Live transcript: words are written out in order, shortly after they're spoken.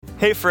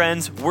Hey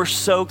friends, we're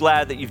so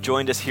glad that you've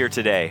joined us here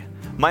today.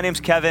 My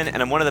name's Kevin,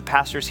 and I'm one of the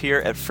pastors here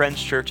at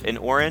Friends Church in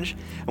Orange.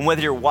 And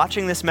whether you're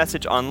watching this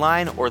message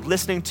online or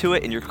listening to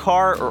it in your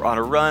car or on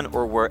a run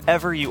or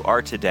wherever you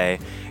are today,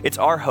 it's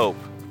our hope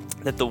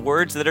that the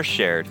words that are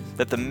shared,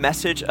 that the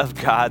message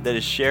of God that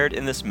is shared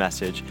in this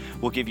message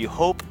will give you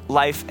hope,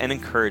 life, and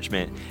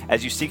encouragement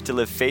as you seek to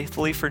live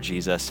faithfully for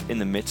Jesus in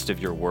the midst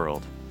of your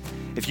world.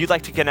 If you'd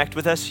like to connect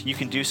with us, you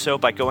can do so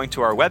by going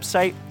to our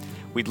website.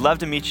 We'd love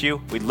to meet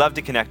you, we'd love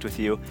to connect with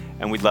you,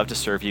 and we'd love to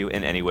serve you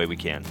in any way we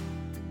can.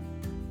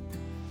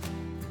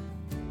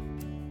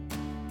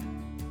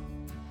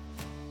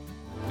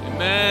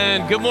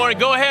 Amen. Good morning.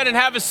 Go ahead and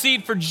have a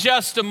seat for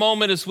just a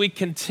moment as we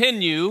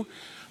continue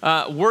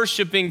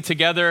worshiping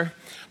together.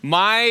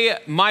 My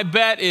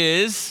bet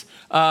is,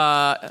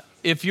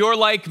 if you're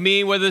like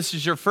me, whether this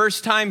is your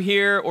first time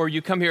here or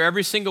you come here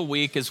every single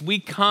week, as we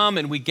come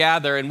and we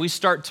gather and we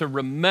start to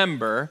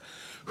remember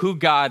who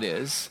God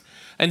is,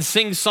 and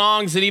sing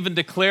songs and even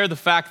declare the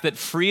fact that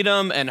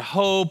freedom and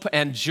hope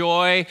and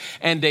joy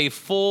and a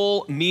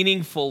full,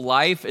 meaningful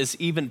life is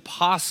even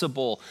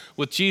possible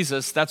with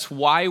Jesus. That's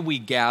why we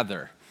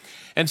gather.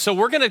 And so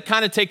we're going to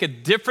kind of take a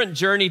different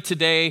journey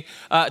today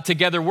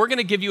together. We're going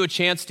to give you a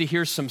chance to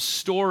hear some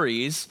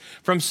stories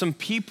from some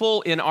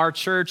people in our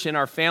church, in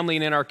our family,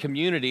 and in our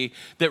community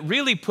that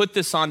really put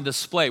this on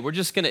display. We're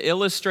just going to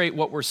illustrate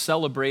what we're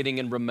celebrating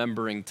and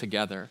remembering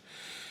together.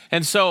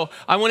 And so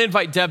I want to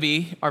invite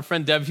Debbie, our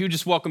friend Deb, if you would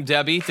just welcome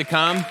Debbie to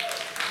come.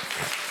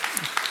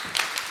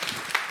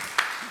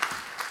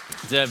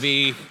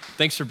 Debbie,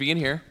 thanks for being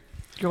here.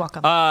 You're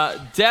welcome.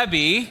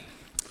 Debbie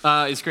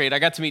is great. I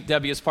got to meet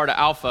Debbie as part of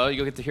Alpha.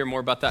 You'll get to hear more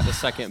about that in a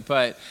second.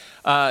 But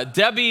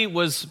Debbie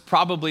was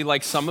probably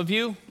like some of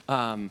you.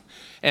 And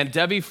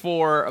Debbie,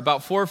 for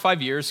about 4 or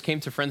 5 years, came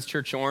to Friends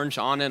Church Orange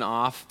on and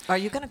off. Are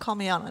you going to call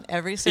me out on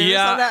every series?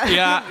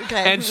 Yeah.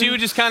 Okay. And she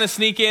would just kind of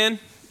sneak in,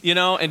 you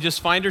know, and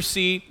just find her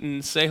seat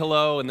and say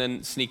hello and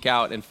then sneak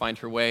out and find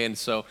her way. And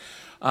so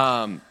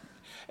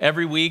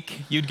every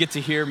week you'd get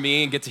to hear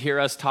me and get to hear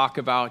us talk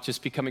about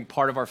just becoming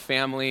part of our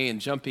family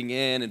and jumping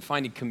in and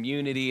finding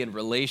community and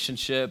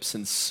relationships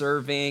and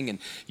serving and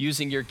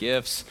using your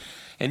gifts.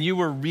 And you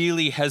were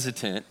really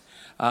hesitant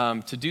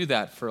to do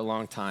that for a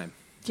long time.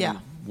 Yeah. And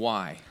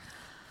why?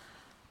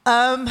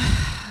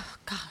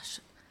 Gosh,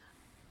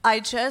 I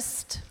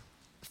just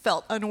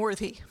felt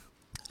unworthy.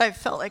 I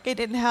felt like I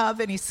didn't have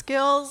any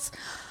skills.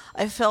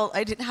 I felt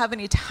I didn't have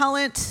any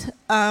talent.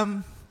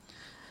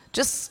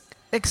 Just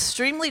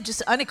extremely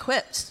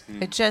unequipped.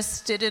 I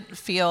just didn't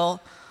feel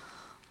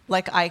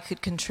like I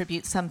could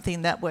contribute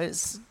something that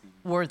was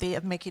worthy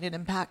of making an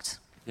impact.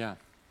 Yeah.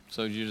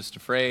 So you're just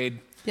afraid.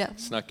 Yeah.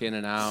 Snuck in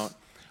and out.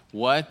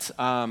 What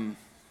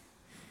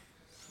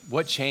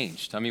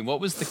changed? I mean,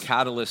 what was the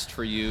catalyst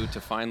for you to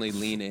finally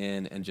lean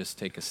in and just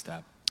take a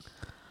step?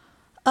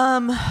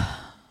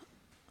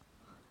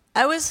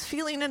 I was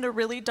feeling in a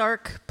really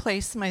dark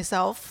place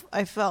myself.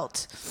 I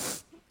felt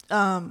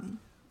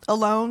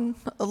alone,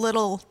 a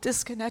little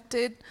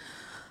disconnected.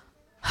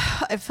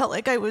 I felt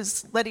like I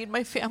was letting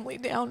my family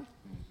down.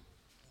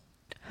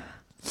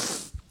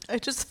 I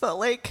just felt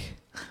like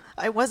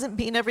I wasn't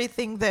being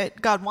everything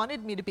that God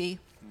wanted me to be.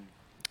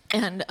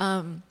 And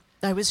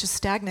I was just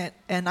stagnant,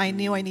 and I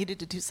knew I needed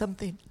to do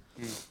something.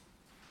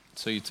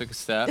 So you took a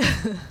step?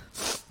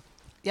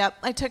 Yep,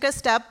 I took a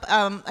step.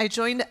 I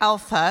joined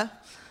Alpha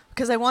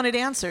because I wanted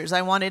answers.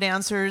 I wanted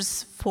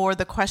answers for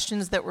the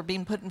questions that were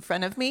being put in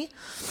front of me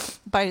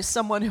by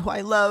someone who I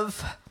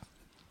love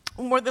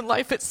more than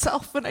life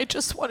itself, and I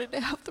just wanted to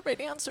have the right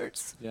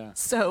answers. Yeah.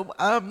 So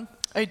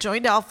I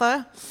joined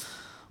Alpha.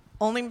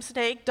 Only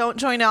mistake, don't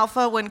join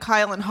Alpha when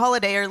Kyle and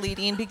Holiday are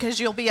leading because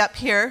you'll be up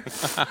here.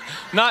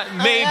 Not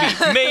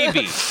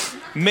maybe.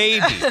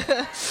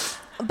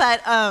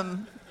 But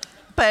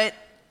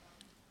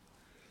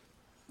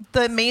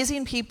the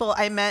amazing people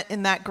I met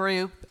in that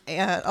group,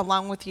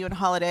 along with you and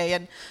Holiday,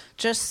 and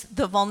just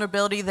the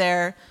vulnerability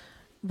there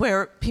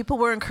where people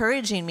were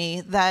encouraging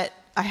me that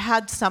I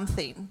had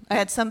something. I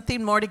had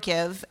something more to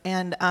give,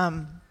 and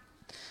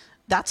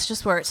that's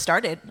just where it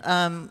started.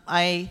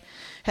 I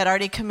had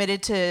already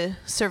committed to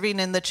serving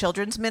in the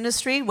children's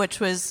ministry, which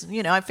was,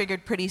 you know, I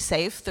figured pretty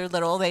safe. They're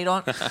little. They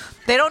don't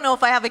know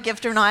if I have a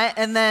gift or not.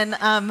 And then,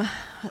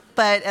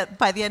 but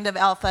by the end of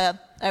Alpha,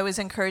 I was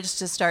encouraged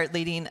to start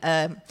leading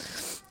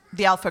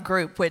the Alpha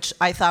group, which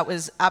I thought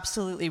was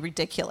absolutely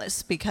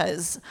ridiculous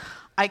because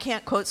I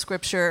can't quote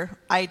scripture.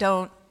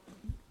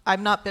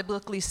 I'm not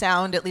biblically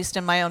sound, at least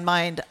in my own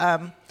mind.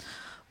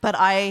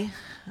 But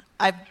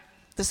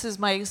this is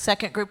my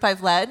second group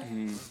I've led,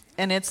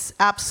 and it's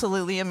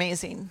absolutely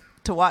amazing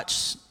to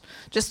watch,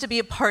 just to be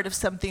a part of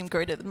something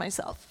greater than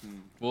myself.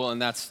 Well,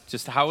 and that's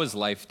just, how is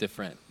life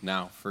different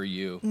now for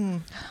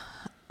you?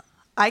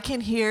 I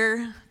can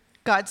hear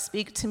God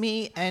speak to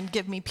me and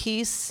give me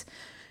peace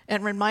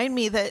and remind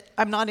me that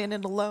I'm not in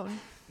it alone.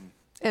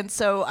 And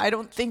so I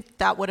don't think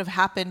that would have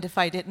happened if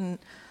I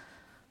didn't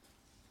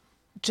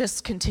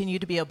just continue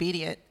to be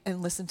obedient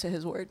and listen to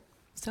his word.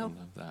 So, I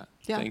love that.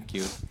 Yeah. Thank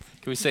you.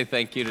 Can we say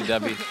thank you to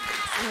Debbie?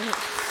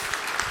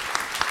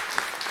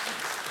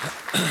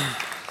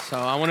 So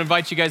I want to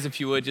invite you guys, if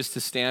you would, just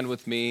to stand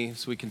with me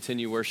as we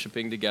continue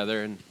worshiping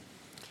together. And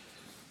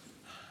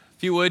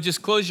if you would,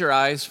 just close your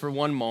eyes for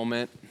one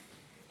moment.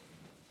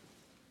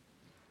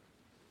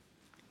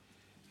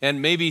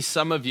 And maybe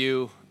some of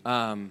you,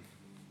 as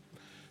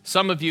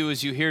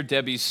you hear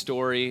Debbie's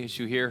story, as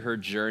you hear her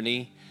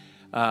journey,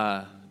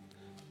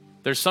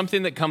 there's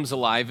something that comes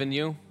alive in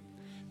you,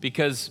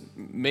 because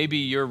maybe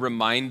you're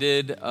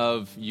reminded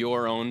of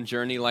your own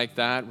journey like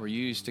that, where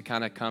you used to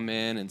kind of come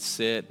in and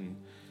sit and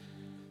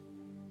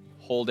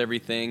hold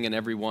everything and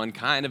everyone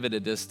kind of at a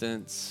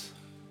distance.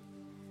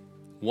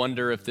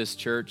 Wonder if this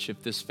church,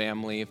 if this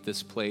family, if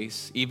this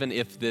place, even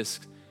if this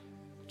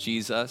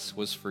Jesus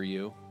was for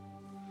you.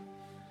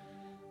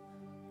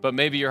 But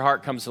maybe your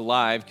heart comes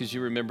alive because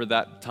you remember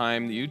that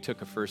time that you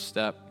took a first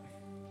step.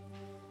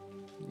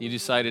 You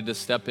decided to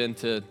step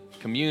into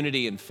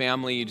community and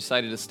family. You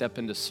decided to step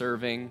into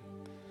serving.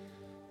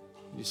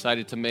 You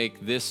decided to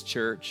make this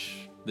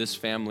church, this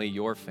family,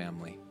 your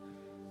family.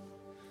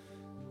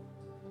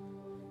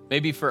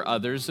 Maybe for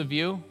others of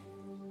you,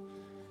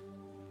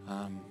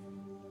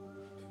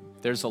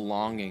 there's a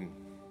longing.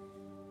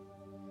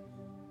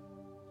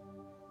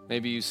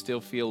 Maybe you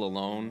still feel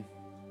alone.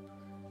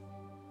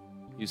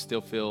 You still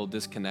feel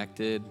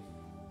disconnected.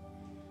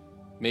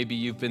 Maybe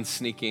you've been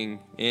sneaking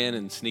in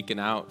and sneaking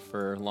out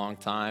for a long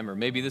time, or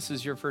maybe this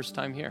is your first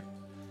time here.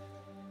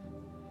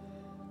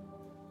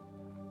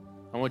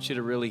 I want you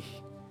to really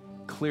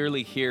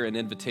clearly hear an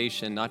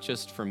invitation, not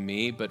just from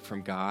me, but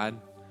from God,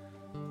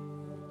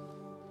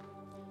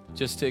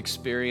 just to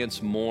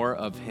experience more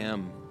of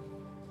Him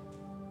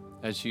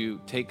as you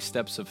take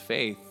steps of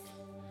faith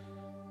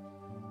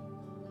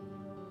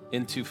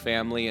into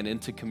family and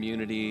into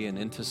community and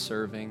into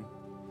serving.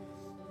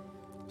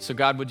 So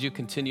God, would you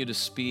continue to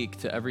speak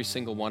to every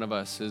single one of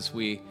us as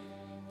we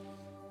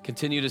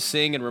continue to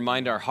sing and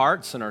remind our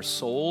hearts and our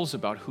souls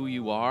about who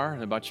you are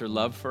and about your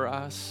love for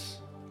us?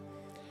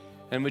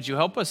 And would you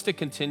help us to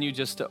continue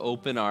just to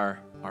open our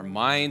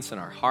minds and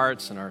our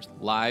hearts and our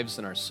lives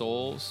and our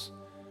souls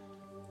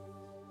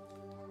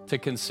to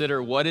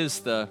consider what is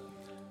the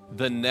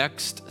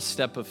next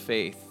step of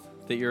faith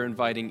that you're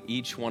inviting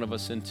each one of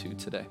us into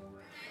today.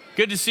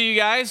 Good to see you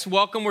guys.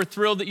 Welcome. We're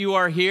thrilled that you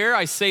are here.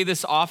 I say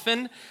this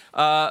often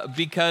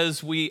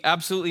because we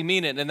absolutely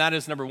mean it. And that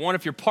is, number one,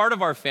 if you're part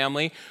of our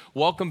family,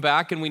 welcome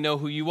back, and we know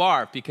who you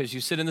are because you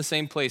sit in the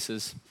same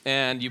places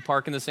and you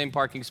park in the same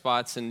parking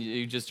spots and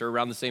you just are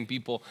around the same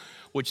people,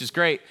 which is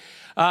great.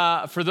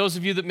 For those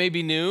of you that may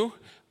be new,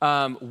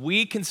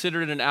 we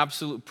consider it an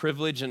absolute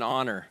privilege and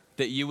honor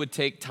that you would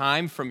take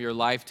time from your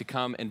life to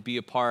come and be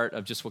a part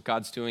of just what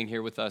God's doing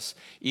here with us,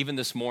 even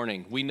this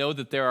morning. We know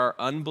that there are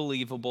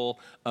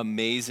unbelievable,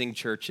 amazing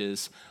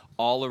churches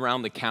all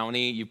around the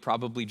county. You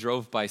probably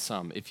drove by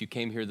some if you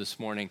came here this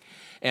morning.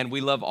 And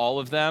we love all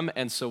of them,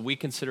 and so we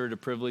consider it a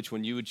privilege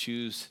when you would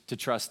choose to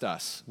trust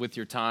us with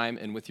your time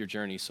and with your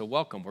journey. So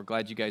welcome. We're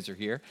glad you guys are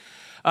here.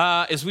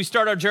 As we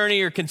start our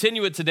journey or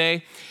continue it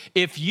today,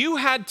 if you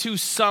had to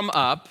sum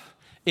up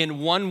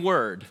in one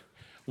word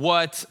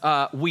what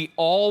we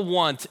all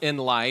want in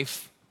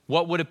life,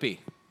 what would it be?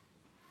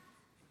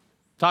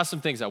 Toss some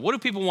things out. What do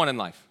people want in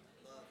life?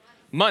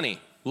 Money,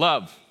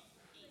 love.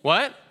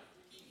 What?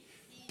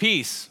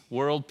 Peace,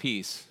 world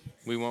peace.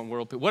 We want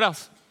world peace. What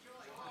else?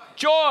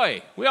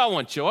 Joy. We all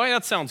want joy.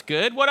 That sounds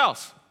good. What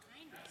else?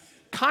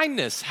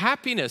 Kindness,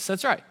 happiness.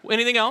 That's right.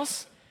 Anything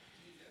else?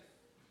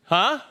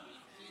 Huh?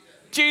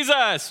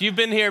 Jesus. You've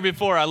been here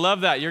before. I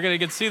love that. You're going to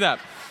get to see that.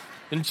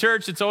 In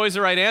church, it's always the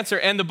right answer.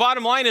 And the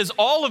bottom line is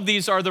all of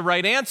these are the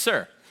right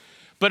answer.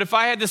 But if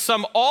I had to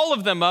sum all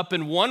of them up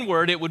in one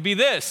word, it would be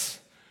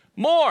this: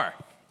 more.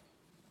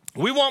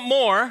 We want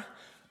more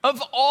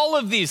of all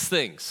of these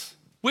things.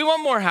 We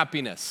want more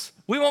happiness.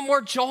 We want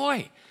more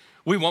joy.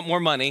 We want more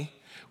money.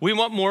 We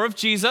want more of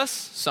Jesus,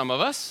 some of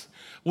us.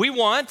 We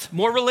want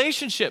more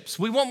relationships.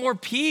 We want more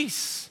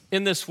peace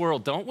in this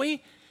world, don't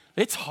we?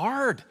 It's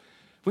hard.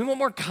 We want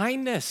more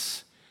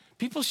kindness.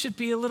 People should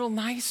be a little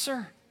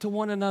nicer to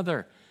one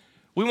another.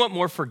 We want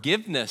more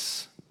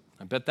forgiveness.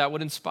 I bet that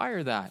would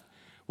inspire that.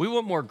 We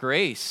want more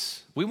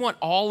grace. We want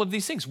all of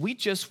these things. We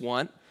just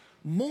want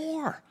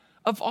more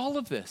of all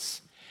of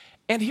this.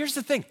 And here's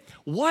the thing.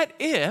 What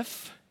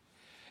if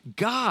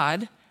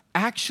God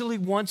actually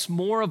wants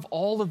more of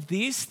all of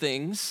these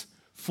things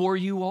for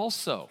you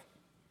also?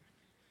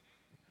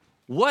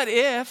 What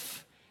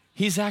if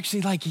He's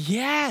actually like,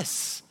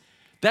 yes,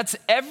 that's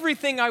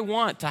everything I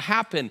want to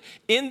happen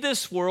in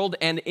this world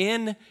and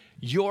in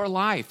your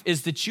life,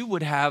 is that you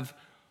would have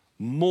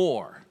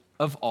more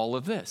of all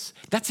of this.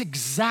 That's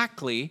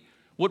exactly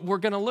what we're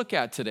going to look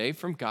at today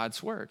from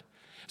God's Word.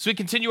 So we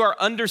continue our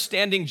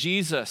Understanding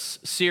Jesus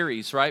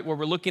series, right, where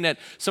we're looking at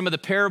some of the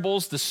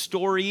parables, the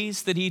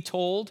stories that He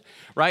told,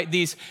 right?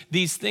 These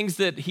things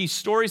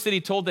stories that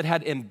He told that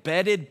had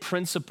embedded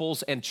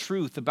principles and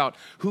truth about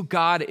who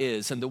God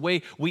is and the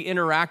way we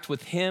interact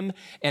with Him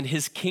and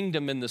His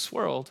kingdom in this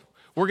world.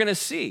 We're going to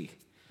see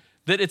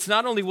that it's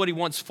not only what He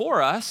wants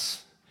for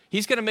us,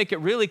 He's gonna make it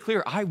really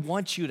clear, I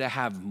want you to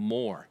have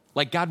more.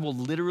 Like God will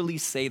literally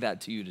say that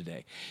to you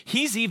today.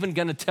 He's even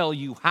gonna tell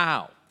you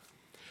how.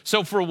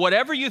 So for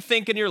whatever you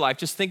think in your life,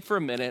 just think for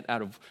a minute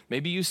out of,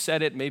 maybe you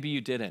said it, maybe you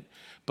didn't.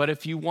 But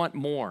if you want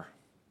more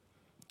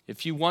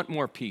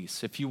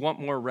peace, if you want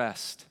more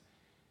rest,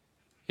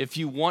 if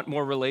you want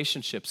more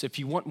relationships, if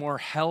you want more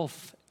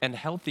health and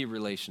healthy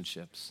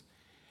relationships,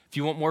 if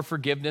you want more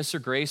forgiveness or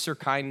grace or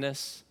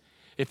kindness,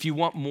 if you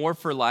want more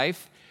for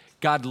life,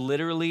 God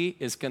literally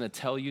is gonna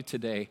tell you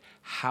today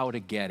how to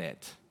get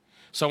it.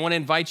 So I wanna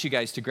invite you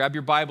guys to grab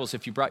your Bibles,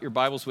 if you brought your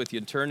Bibles with you,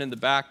 and turn in the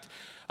back.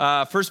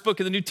 First book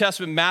of the New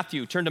Testament,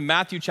 Matthew. Turn to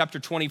Matthew chapter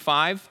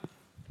 25.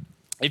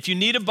 If you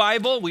need a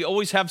Bible, we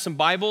always have some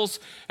Bibles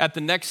at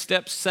the Next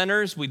Steps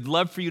centers. We'd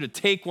love for you to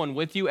take one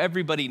with you.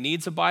 Everybody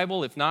needs a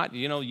Bible. If not,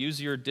 use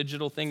your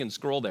digital thing and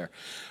scroll there.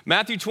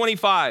 Matthew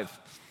 25.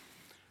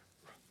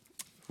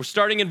 We're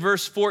starting in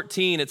verse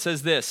 14. It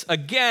says this,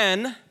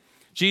 again,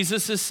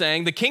 Jesus is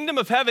saying, the kingdom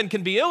of heaven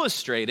can be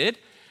illustrated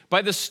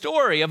by the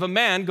story of a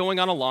man going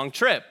on a long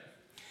trip.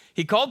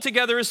 He called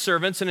together his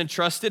servants and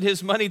entrusted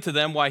his money to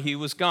them while he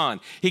was gone.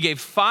 He gave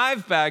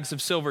 5 bags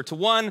of silver to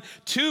one,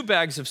 2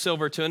 bags of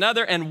silver to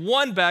another, and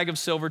 1 bag of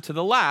silver to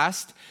the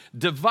last,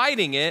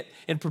 dividing it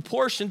in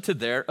proportion to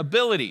their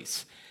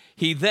abilities.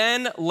 He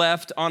then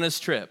left on his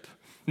trip.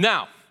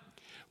 Now,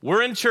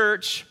 we're in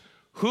church.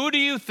 Who do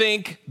you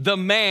think the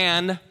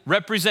man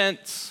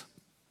represents?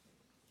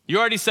 You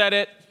already said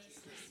it.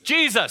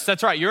 Jesus,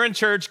 that's right. You're in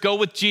church, go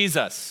with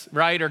Jesus,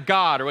 right? Or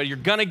God, or what, you're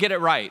gonna get it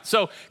right.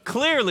 So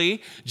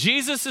clearly,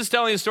 Jesus is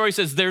telling a story. He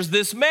says, there's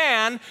this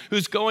man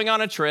who's going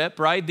on a trip,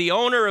 right? The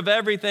owner of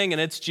everything,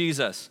 and it's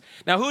Jesus.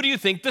 Now, who do you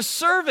think the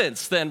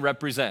servants then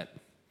represent?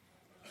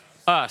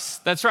 Us,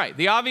 that's right.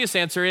 The obvious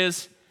answer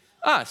is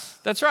us,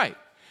 that's right.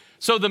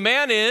 So the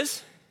man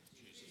is,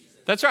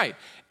 that's right.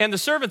 And the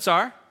servants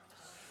are,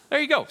 there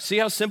you go. See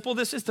how simple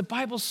this is? The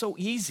Bible's so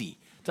easy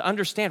to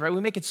understand, right?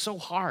 We make it so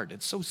hard.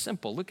 It's so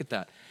simple. Look at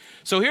that.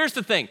 So here's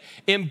the thing.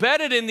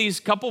 Embedded in these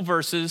couple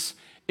verses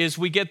is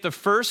we get the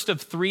first of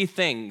 3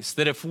 things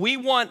that if we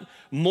want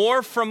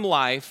more from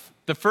life,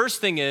 the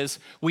first thing is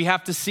we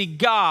have to see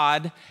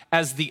God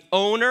as the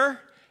owner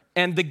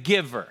and the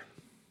giver.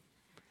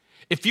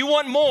 If you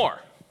want more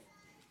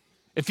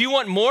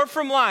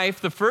from life,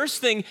 the first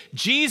thing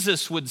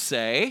Jesus would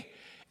say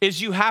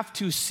is you have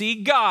to see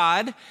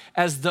God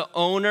as the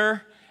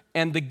owner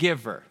and the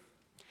giver.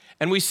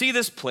 And we see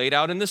this played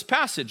out in this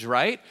passage,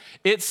 right?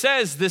 It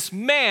says this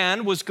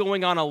man was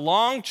going on a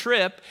long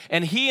trip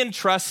and he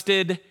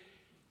entrusted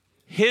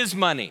his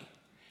money.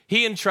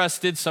 He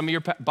entrusted, some of your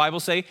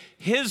Bibles say,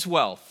 his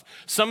wealth.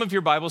 Some of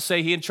your Bibles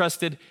say he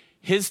entrusted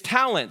his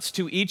talents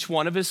to each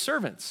one of his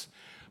servants.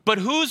 But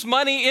whose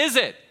money is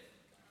it?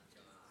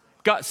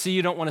 God, see,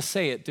 you don't want to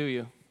say it, do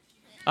you?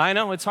 I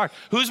know, it's hard.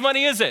 Whose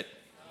money is it?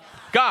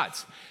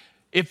 God's.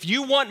 If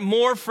you want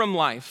more from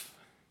life,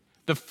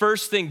 the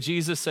first thing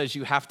Jesus says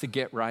you have to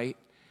get right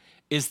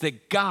is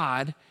that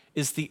God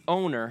is the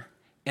owner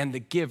and the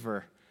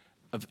giver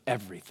of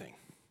everything.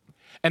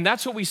 And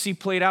that's what we see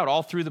played out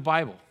all through the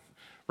Bible,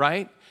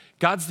 right?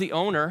 God's the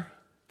owner,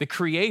 the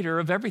creator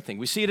of everything.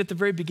 We see it at the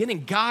very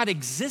beginning. God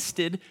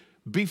existed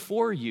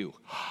before you.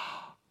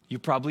 You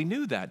probably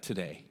knew that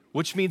today,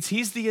 which means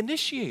he's the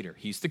initiator.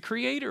 He's the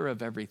creator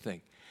of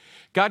everything.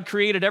 God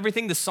created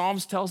everything. The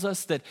Psalms tells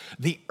us that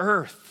the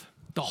earth,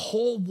 the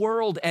whole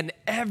world and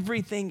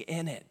everything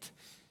in it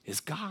is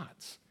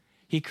God's.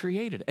 He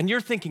created. And you're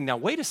thinking, now,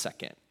 wait a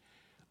second.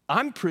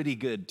 I'm pretty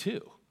good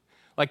too.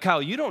 Like,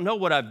 Kyle, you don't know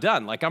what I've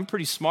done. Like, I'm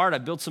pretty smart. I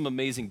built some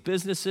amazing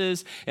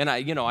businesses and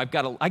I get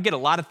a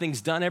lot of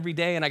things done every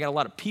day and I got a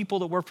lot of people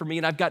that work for me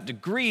and I've got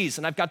degrees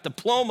and I've got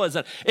diplomas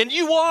and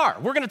you are.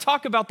 We're going to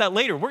talk about that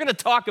later. We're going to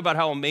talk about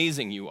how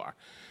amazing you are.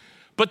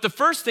 But the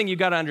first thing you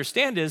got to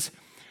understand is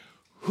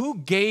who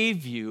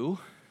gave you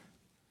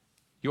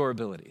your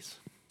abilities?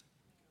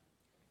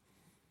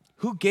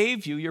 Who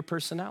gave you your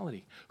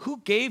personality?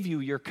 Who gave you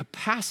your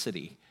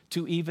capacity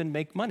to even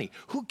make money?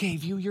 Who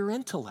gave you your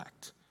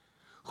intellect?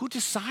 Who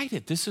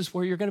decided this is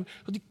where you're going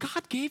to?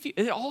 God gave you.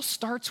 It all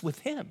starts with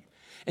him.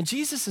 And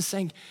Jesus is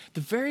saying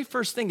the very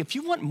first thing, if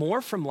you want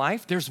more from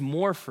life, there's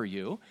more for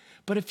you.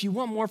 But if you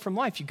want more from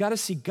life, you got to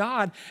see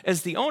God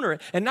as the owner.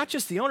 And not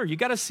just the owner, you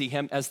got to see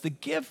him as the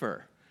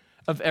giver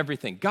of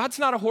everything. God's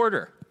not a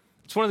hoarder.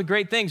 It's one of the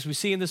great things we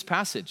see in this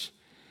passage.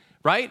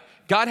 Right?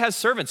 God has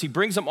servants. He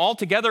brings them all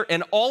together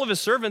and all of his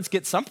servants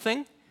get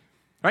something,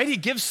 right? He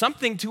gives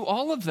something to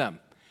all of them.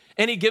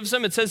 And he gives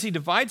them, it says he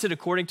divides it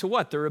according to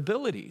what? Their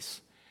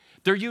abilities,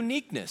 their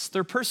uniqueness,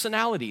 their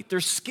personality, their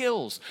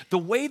skills, the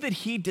way that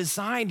he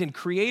designed and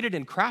created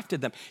and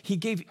crafted them. He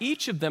gave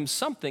each of them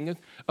something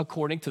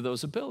according to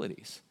those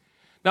abilities.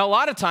 Now, a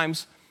lot of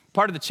times,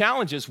 part of the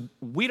challenge is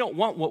we don't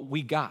want what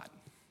we got.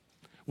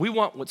 We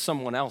want what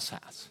someone else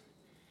has,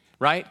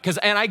 right?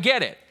 And I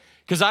get it.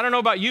 Because I don't know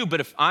about you, but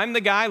if I'm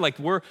the guy, like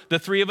the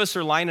 3 of us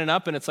are lining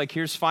up and it's like,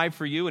 here's 5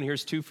 for you and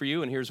here's 2 for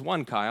you and here's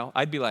 1, Kyle,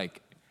 I'd be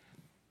like,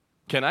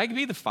 can I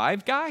be the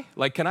 5 guy?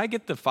 Like, can I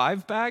get the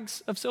 5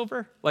 bags of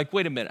silver? Like,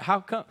 wait a minute, how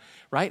come?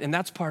 Right? And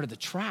that's part of the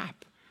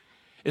trap,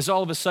 is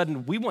all of a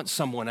sudden we want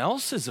someone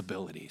else's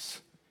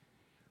abilities.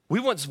 We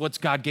want what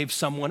God gave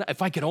someone.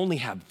 If I could only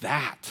have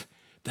that,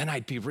 then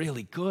I'd be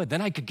really good. Then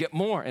I could get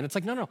more. And it's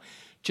like, no.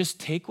 Just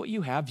take what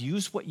you have,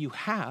 use what you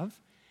have,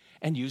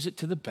 and use it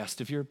to the best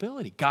of your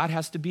ability. God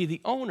has to be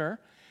the owner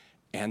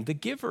and the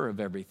giver of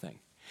everything.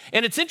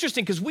 And it's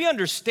interesting because we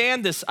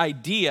understand this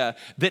idea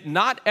that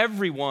not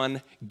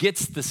everyone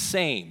gets the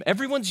same.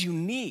 Everyone's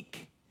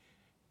unique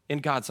in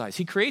God's eyes.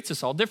 He creates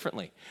us all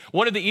differently.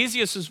 One of the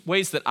easiest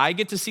ways that I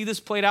get to see this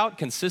played out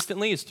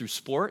consistently is through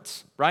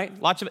sports, right?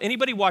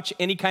 Anybody watch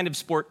any kind of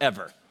sport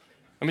ever?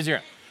 Let me see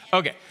here.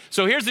 Okay,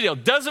 so here's the deal.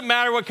 Doesn't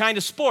matter what kind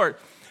of sport,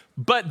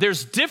 but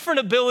there's different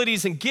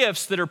abilities and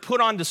gifts that are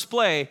put on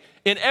display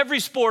in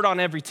every sport on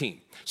every team.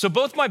 So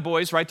both my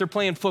boys, right, they're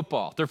playing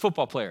football. They're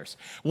football players.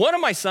 One of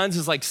my sons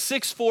is like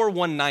 6'4",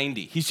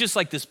 190. He's just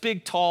like this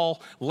big,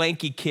 tall,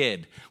 lanky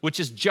kid with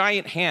just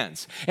giant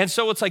hands. And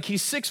so it's like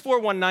he's 6'4",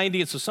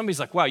 190, and so somebody's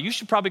like, wow, you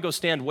should probably go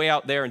stand way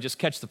out there and just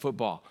catch the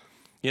football.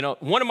 You know,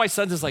 one of my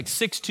sons is like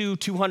 6'2",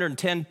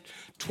 210,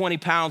 20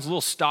 pounds, a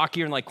little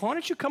stockier, and like, why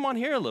don't you come on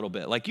here a little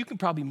bit? Like, you can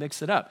probably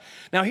mix it up.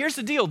 Now, here's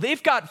the deal.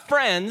 They've got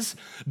friends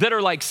that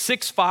are like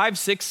 6'5",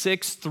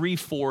 6'6",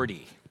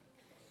 340.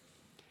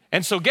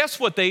 And so guess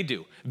what they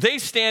do? They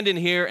stand in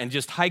here and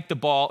just hike the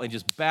ball and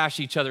just bash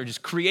each other,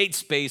 just create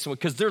space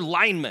because they're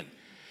linemen.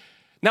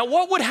 Now,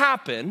 what would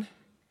happen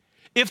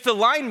if the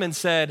lineman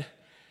said,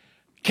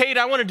 Kate,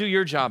 I want to do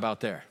your job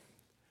out there?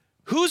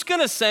 Who's going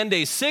to send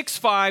a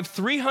 6'5",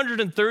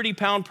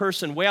 330-pound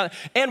person way out?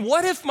 And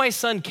what if my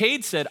son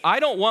Cade said, I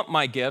don't want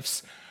my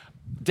gifts.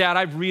 Dad,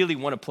 I really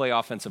want to play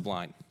offensive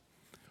line.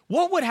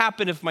 What would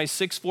happen if my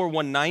 6'4",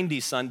 190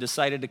 son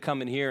decided to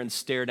come in here and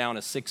stare down a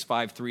 6'5",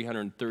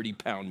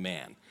 330-pound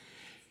man?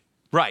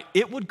 Right,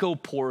 it would go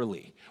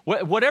poorly.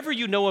 Whatever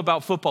you know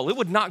about football, it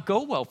would not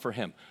go well for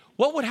him.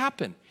 What would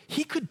happen?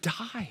 He could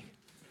die.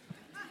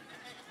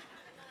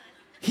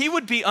 He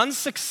would be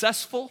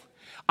unsuccessful.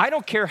 I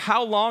don't care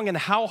how long and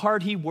how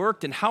hard he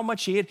worked and how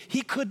much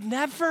he could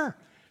never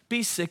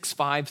be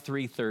 6'5",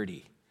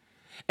 330.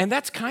 And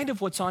that's kind of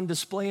what's on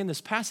display in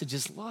this passage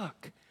is,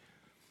 look,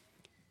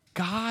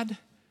 God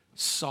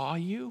saw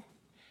you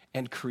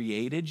and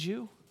created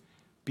you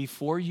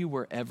before you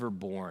were ever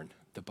born,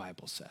 the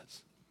Bible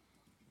says.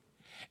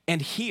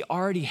 And he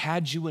already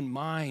had you in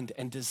mind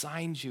and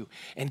designed you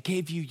and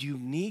gave you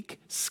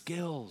unique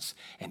skills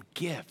and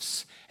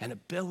gifts and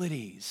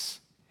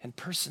abilities and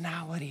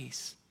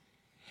personalities.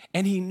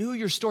 And he knew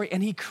your story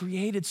and he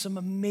created some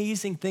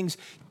amazing things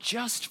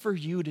just for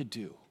you to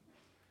do.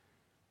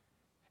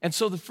 And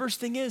so the first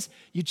thing is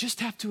you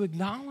just have to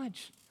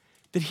acknowledge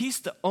that he's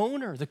the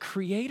owner, the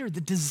creator,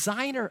 the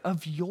designer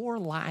of your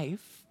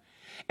life,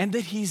 and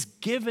that he's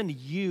given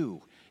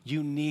you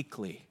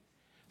uniquely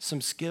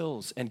some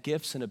skills and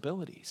gifts and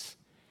abilities.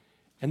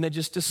 And then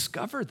just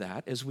discover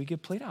that as we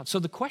get played out. So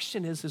the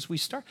question is, as we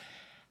start,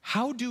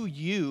 how do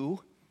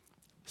you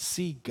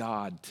see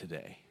God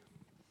today?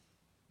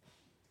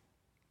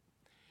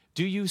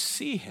 Do you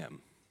see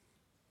him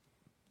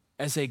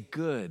as a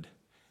good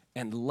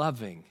and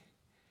loving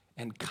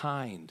and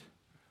kind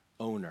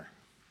owner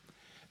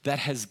that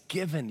has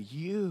given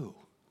you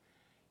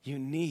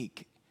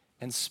unique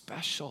and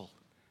special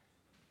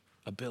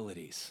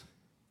abilities?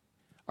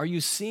 Are you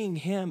seeing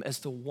him as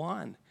the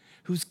one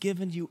who's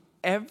given you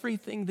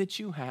everything that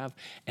you have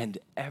and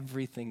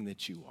everything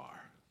that you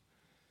are?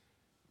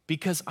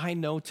 Because I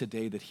know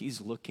today that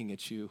he's looking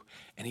at you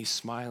and he's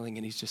smiling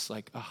and he's just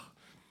like, oh,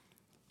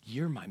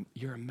 you're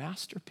a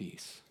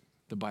masterpiece,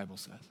 the Bible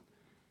says.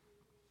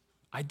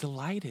 I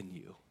delight in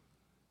you.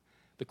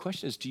 The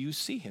question is, do you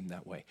see him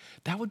that way?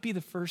 That would be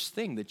the first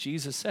thing that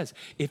Jesus says.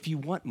 If you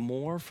want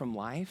more from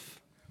life,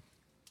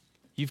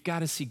 you've got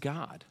to see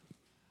God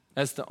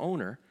as the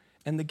owner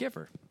and the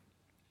giver.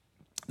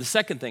 The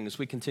second thing as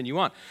we continue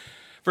on,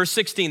 verse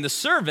 16, the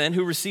servant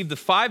who received the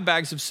 5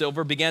 bags of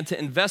silver began to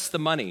invest the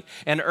money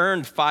and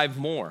earned 5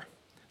 more.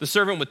 The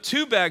servant with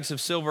 2 bags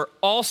of silver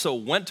also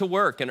went to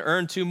work and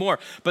earned 2 more.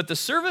 But the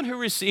servant who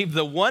received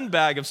the 1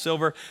 bag of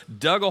silver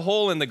dug a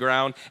hole in the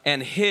ground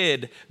and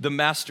hid the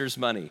master's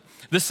money.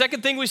 The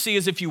second thing we see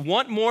is if you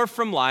want more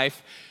from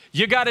life,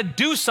 you got to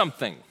do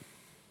something.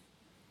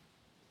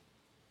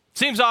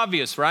 Seems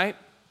obvious, right?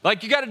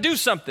 Like you got to do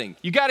something.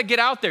 You got to get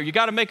out there. You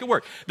got to make it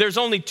work. There's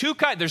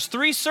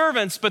 3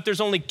 servants, but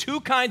there's only 2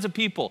 kinds of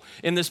people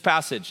in this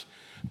passage.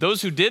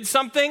 Those who did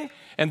something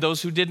and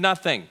those who did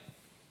nothing.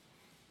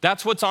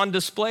 That's what's on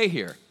display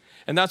here.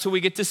 And that's what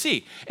we get to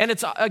see. And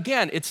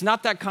it's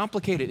not that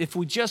complicated. If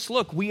we just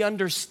look, we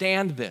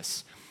understand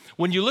this.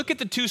 When you look at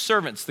the 2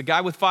 servants, the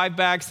guy with 5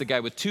 bags, the guy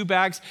with 2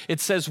 bags, it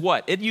says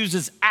what? It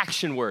uses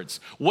action words.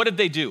 What did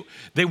they do?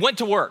 They went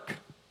to work.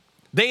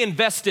 They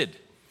invested.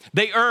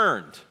 They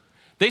earned.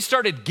 They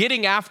started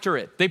getting after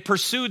it. They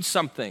pursued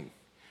something,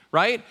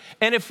 right?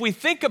 And if we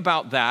think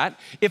about that,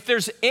 if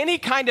there's any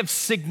kind of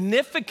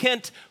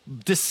significant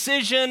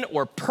decision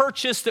or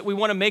purchase that we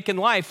want to make in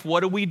life,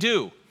 what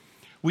do?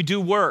 we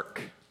do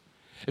work.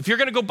 If you're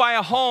gonna go buy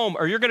a home,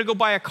 or you're gonna go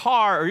buy a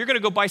car, or you're gonna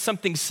go buy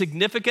something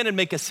significant and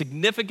make a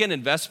significant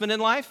investment in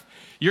life,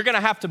 you're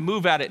gonna have to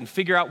move at it and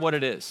figure out what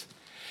it is.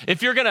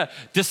 If you're gonna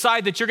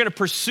decide that you're gonna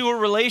pursue a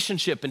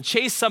relationship and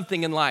chase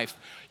something in life,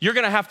 you're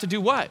gonna have to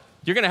do what?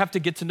 You're gonna have to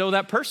get to know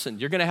that person.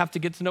 You're gonna have to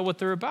get to know what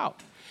they're about.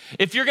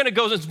 If you're gonna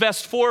go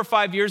invest 4 or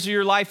 5 years of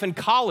your life in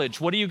college,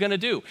 what are you gonna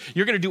do?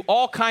 You're gonna do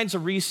all kinds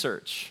of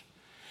research.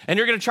 And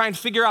you're gonna try and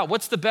figure out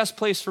what's the best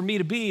place for me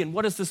to be and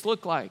what does this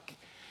look like?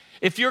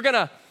 If you're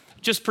gonna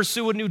just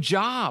pursue a new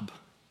job,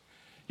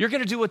 you're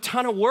gonna do a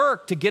ton of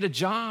work to get a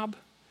job,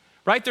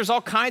 right? There's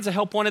all kinds of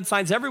help wanted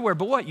signs everywhere,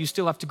 but what? You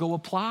still have to go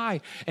apply,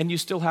 and you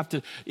still have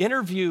to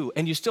interview,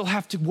 and you still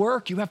have to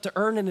work. You have to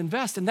earn and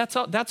invest, and that's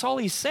all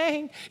he's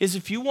saying is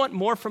if you want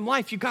more from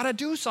life, you gotta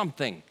do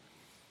something.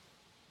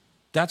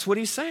 That's what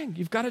he's saying.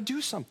 You've gotta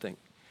do something.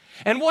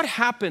 And what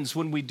happens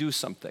when we do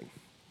something?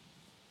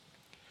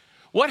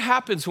 What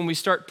happens when we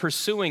start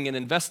pursuing and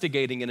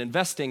investigating and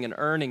investing and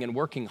earning and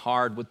working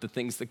hard with the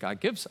things that God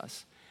gives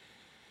us?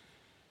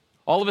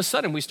 All of a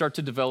sudden, we start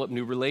to develop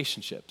new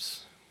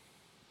relationships.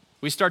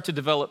 We start to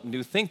develop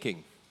new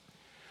thinking.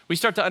 We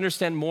start to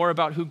understand more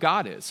about who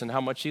God is and how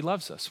much he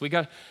loves us. We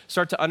got to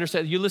start to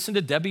understand. You listen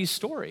to Debbie's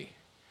story.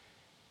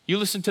 You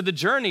listen to the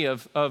journey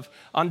of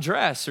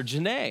Andres or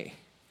Janae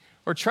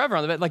or Trevor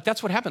on the bed. Like,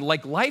 that's what happened.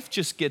 Like, life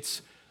just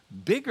gets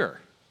bigger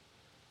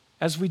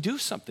as we do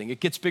something. It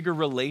gets bigger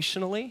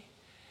relationally.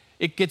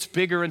 It gets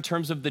bigger in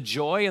terms of the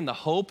joy and the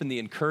hope and the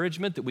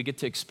encouragement that we get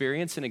to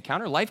experience and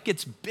encounter. Life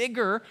gets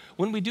bigger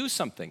when we do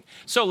something.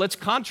 So let's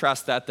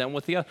contrast that then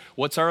with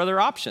what's our other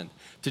option?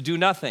 To do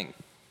nothing,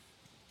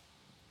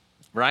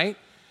 right?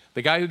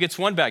 The guy who gets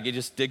one bag, he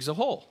just digs a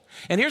hole.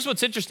 And here's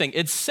what's interesting.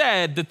 It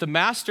said that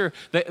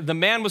the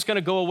man was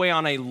gonna go away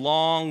on a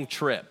long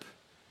trip.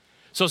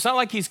 So it's not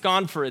like he's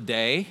gone for a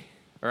day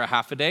or a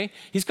half a day.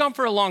 He's gone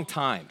for a long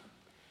time.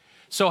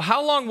 So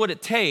how long would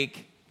it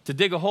take to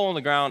dig a hole in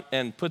the ground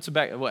and puts it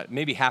back,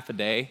 maybe half a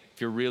day if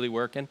you're really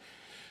working?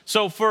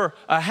 So for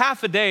a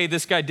half a day,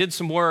 this guy did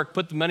some work,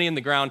 put the money in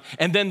the ground,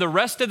 and then the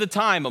rest of the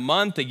time, a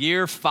month, a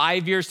year,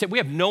 5 years, we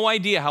have no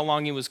idea how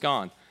long he was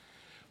gone.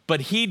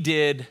 But he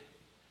did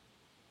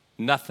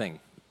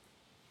nothing.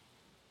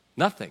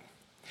 Nothing.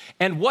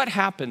 And what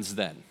happens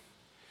then?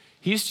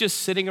 He's just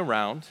sitting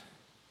around,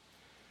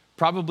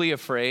 probably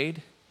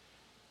afraid,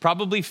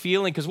 probably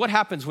feeling, because what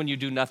happens when you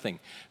do nothing?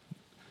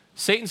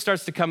 Satan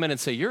starts to come in and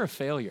say, you're a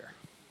failure.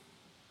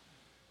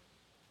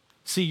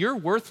 See, you're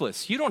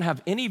worthless. You don't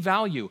have any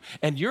value,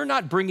 and you're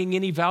not bringing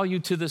any value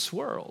to this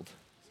world.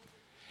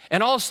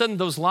 And all of a sudden,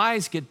 those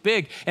lies get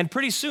big, and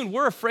pretty soon,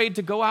 we're afraid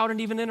to go out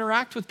and even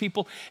interact with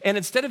people. And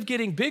instead of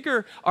getting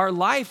bigger, our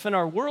life and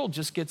our world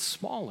just gets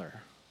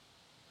smaller.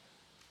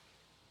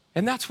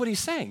 And that's what he's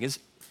saying, is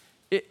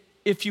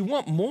if you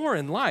want more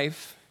in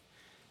life,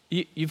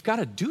 you've got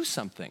to do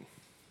something.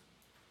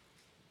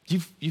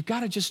 You've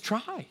got to just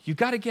try. You've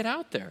got to get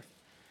out there.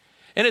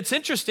 And it's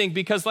interesting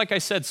because, like I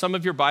said, some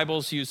of your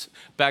Bibles use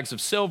bags of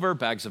silver,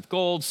 bags of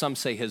gold. Some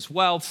say his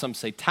wealth, some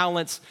say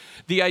talents.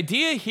 The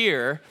idea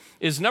here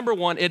is, number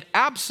one, it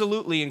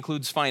absolutely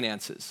includes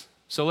finances.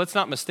 So let's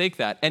not mistake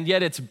that. And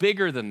yet it's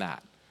bigger than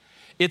that.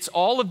 It's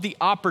all of the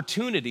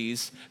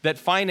opportunities that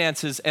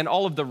finances and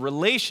all of the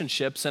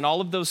relationships and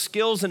all of those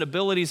skills and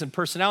abilities and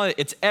personality,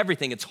 it's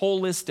everything. It's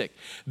holistic.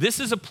 This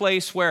is a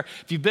place where,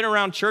 if you've been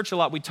around church a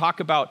lot, we talk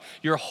about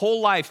your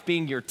whole life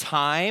being your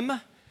time,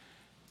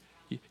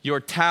 your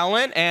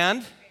talent,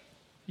 and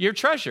your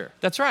treasure.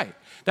 That's right.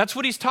 That's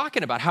what he's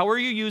talking about. How are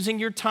you using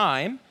your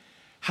time?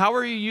 How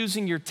are you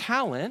using your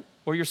talent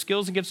or your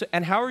skills and gifts?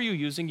 And how are you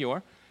using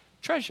your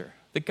treasure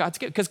that God's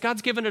given? Because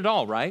God's given it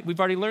all, right? We've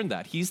already learned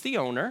that. He's the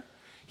owner.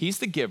 He's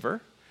the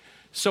giver.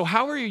 So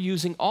how are you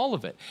using all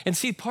of it? And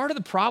see, part of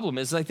the problem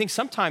is I think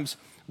sometimes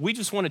we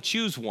just want to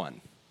choose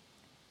one.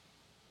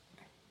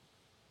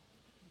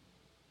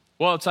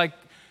 Well, it's like,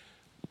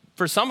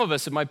 for some of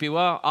us, it might be,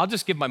 well, I'll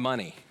just give my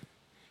money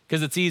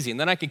because it's easy. And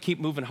then I can keep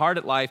moving hard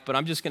at life, but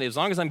I'm just going to, as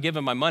long as I'm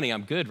giving my money,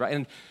 I'm good, right?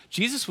 And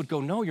Jesus would go,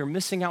 no, you're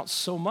missing out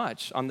so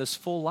much on this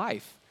full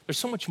life. There's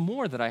so much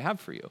more that I have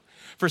for you.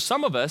 For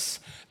some of us,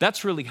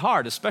 that's really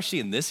hard,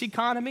 especially in this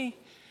economy.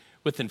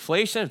 With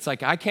inflation, it's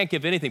like, I can't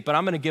give anything, but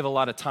I'm going to give a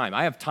lot of time.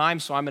 I have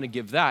time, so I'm going to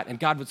give that. And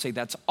God would say,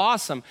 that's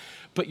awesome,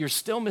 but you're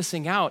still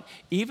missing out,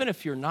 even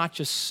if you're not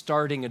just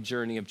starting a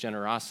journey of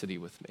generosity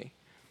with me.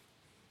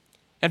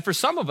 And for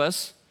some of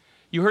us,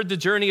 you heard the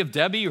journey of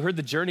Debbie, you heard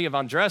the journey of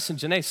Andres and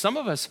Janae. Some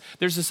of us,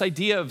 there's this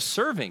idea of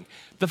serving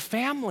the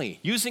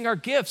family, using our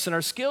gifts and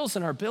our skills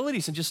and our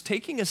abilities and just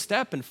taking a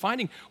step and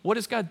finding what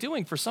is God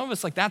doing. For some of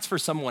us, like, that's for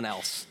someone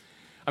else.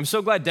 I'm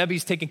so glad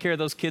Debbie's taking care of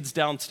those kids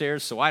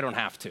downstairs so I don't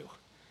have to.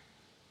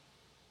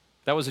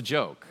 That was a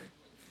joke.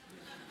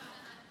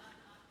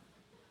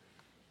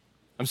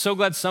 I'm so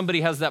glad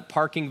somebody has that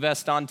parking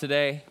vest on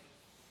today.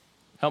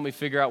 Help me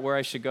figure out where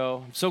I should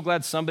go. I'm so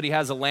glad somebody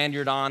has a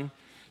lanyard on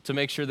to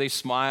make sure they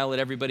smile at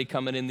everybody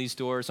coming in these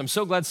doors. I'm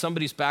so glad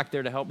somebody's back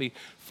there to help me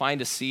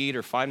find a seat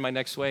or find my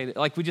next way.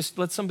 Like, we just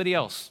let somebody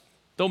else.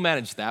 Don't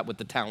manage that with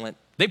the talent.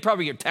 They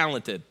probably are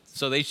talented.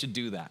 so they should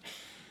do that.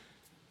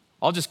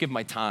 I'll just give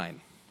my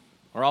time,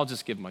 or I'll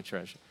just give my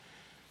treasure.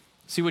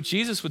 See, what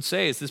Jesus would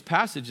say is this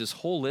passage is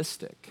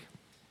holistic.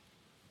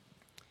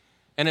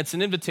 And it's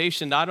an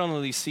invitation not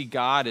only to see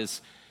God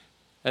as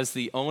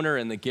the owner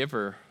and the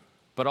giver,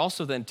 but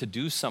also then to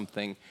do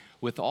something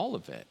with all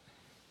of it.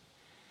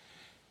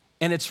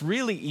 And it's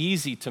really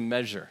easy to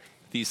measure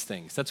these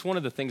things. That's one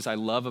of the things I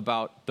love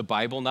about the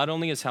Bible, not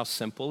only is how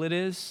simple it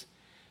is,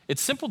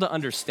 it's simple to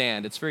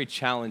understand, it's very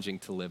challenging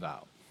to live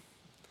out.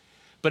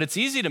 But it's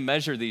easy to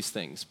measure these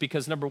things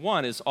because number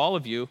one is all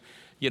of you,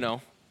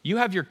 you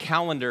have your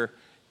calendar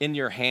in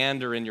your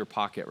hand or in your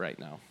pocket right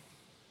now.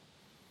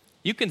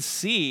 You can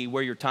see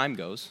where your time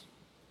goes.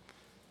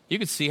 You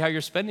can see how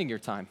you're spending your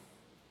time.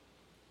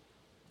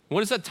 What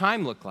does that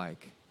time look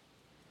like?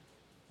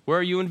 Where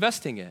are you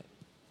investing it?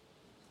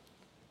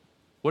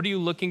 What are you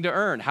looking to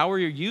earn? How are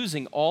you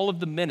using all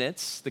of the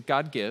minutes that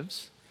God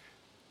gives?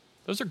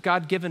 Those are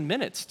God-given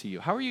minutes to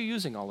you. How are you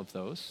using all of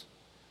those?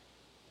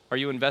 Are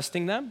you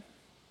investing them?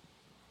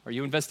 Are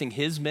you investing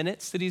His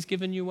minutes that He's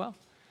given you well?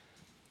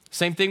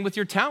 Same thing with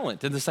your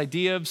talent and this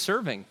idea of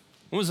serving.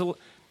 When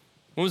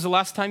was the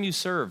last time you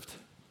served?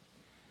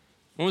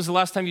 When was the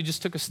last time you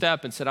just took a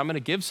step and said, I'm going to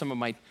give some of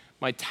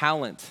my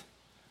talent?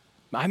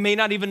 I may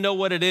not even know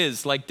what it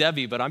is, like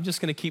Debbie, but I'm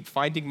just going to keep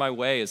finding my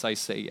way as I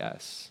say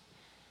yes.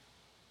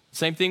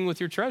 Same thing with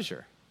your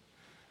treasure,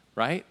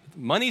 right?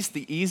 Money's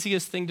the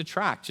easiest thing to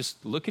track.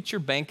 Just look at your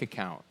bank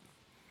account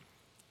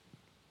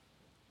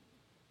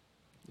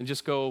and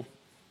just go,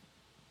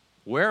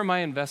 where am I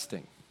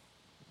investing?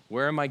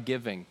 Where am I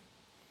giving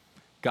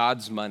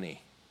God's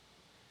money?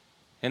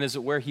 And is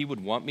it where He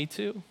would want me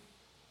to?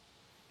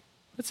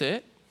 That's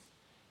it.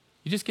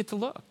 You just get to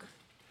look.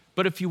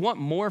 But if you want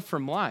more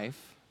from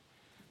life,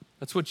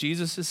 that's what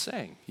Jesus is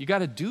saying. You got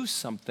to do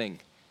something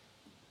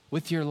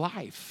with your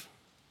life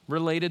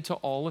related to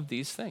all of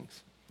these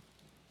things.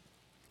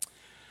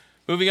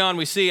 Moving on,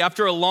 we see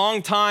after a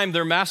long time,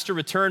 their master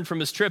returned from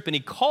his trip and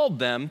he called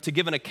them to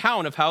give an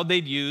account of how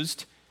they'd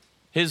used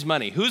his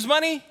money. Whose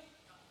money?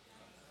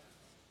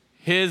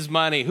 His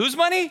money. Whose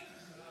money?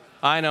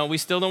 I know, we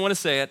still don't want to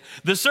say it.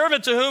 The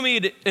servant to whom he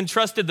had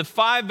entrusted the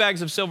 5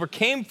 bags of silver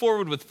came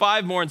forward with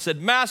 5 more and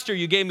said, Master,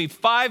 you gave me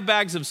 5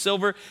 bags of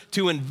silver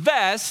to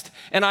invest,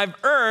 and I've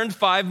earned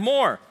 5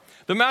 more.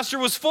 The master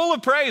was full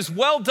of praise.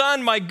 Well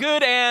done, my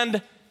good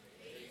and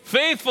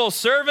faithful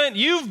servant.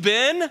 You've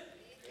been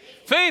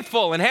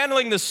faithful in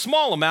handling this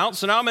small amount,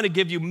 so now I'm going to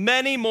give you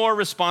many more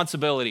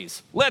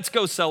responsibilities. Let's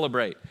go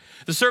celebrate.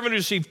 The servant who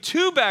received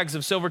 2 bags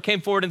of silver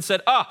came forward and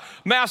said,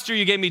 Master,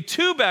 you gave me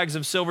 2 bags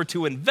of silver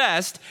to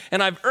invest,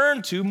 and I've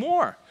earned 2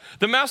 more.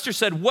 The master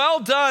said, well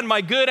done,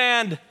 my good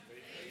and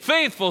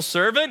faithful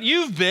servant.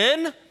 You've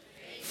been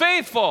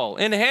faithful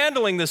in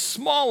handling this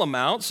small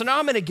amount, so now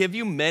I'm going to give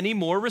you many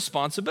more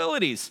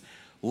responsibilities.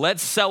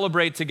 Let's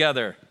celebrate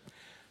together.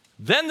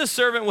 Then the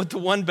servant with the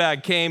 1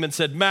 bag came and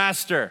said,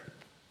 Master,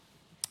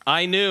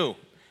 I knew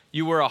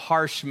you were a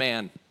harsh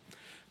man,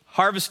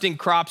 harvesting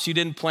crops you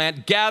didn't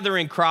plant,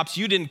 gathering crops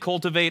you didn't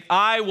cultivate.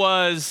 I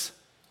was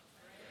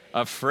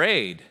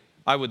afraid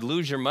I would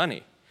lose your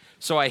money,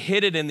 so I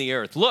hid it in the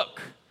earth.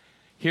 Look,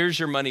 here's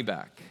your money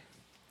back.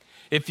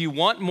 If you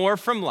want more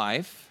from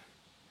life,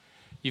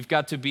 you've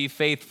got to be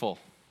faithful,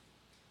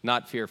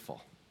 not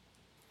fearful.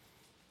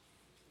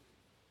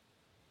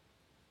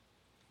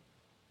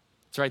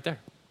 It's right there.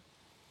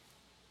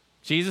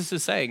 Jesus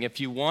is saying, if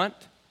you want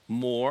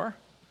more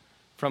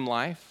from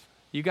life,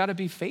 you got to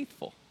be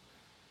faithful,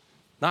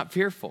 not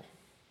fearful.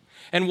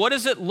 And what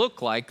does it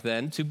look like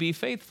then to be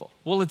faithful?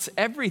 Well, it's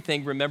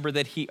everything, remember,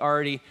 that he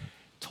already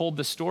told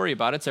the story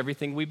about. It's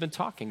everything we've been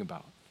talking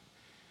about.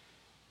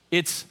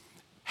 It's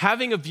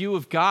having a view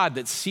of God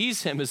that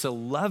sees him as a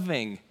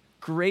loving,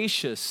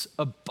 gracious,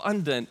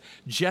 abundant,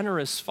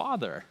 generous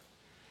Father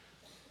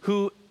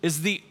who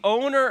is the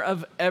owner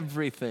of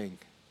everything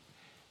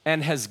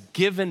and has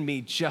given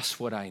me just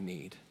what I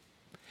need.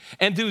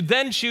 And who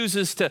then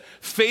chooses to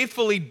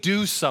faithfully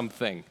do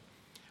something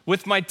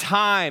with my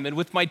time and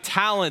with my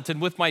talent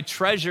and with my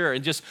treasure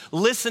and just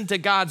listen to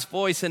God's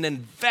voice and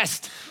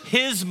invest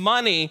his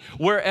money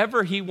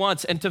wherever he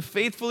wants and to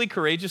faithfully,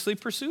 courageously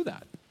pursue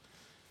that.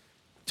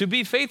 To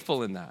be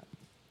faithful in that.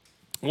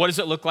 What does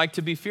it look like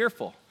to be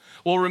fearful?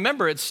 Well,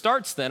 remember, it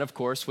starts then, of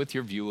course, with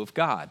your view of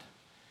God.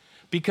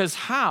 Because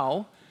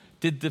how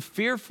did the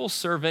fearful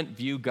servant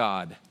view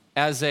God?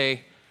 As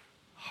a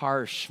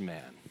harsh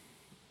man.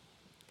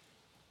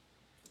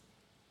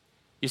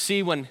 You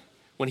see, when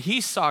he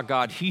saw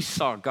God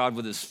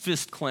with his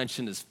fist clenched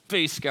and his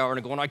face scoured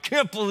and going, I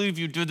can't believe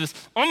you did this.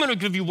 I'm going to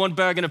give you 1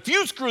 bag, and if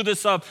you screw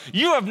this up,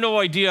 you have no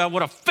idea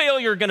what a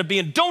failure you're going to be,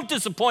 and don't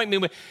disappoint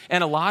me.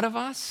 And a lot of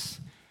us,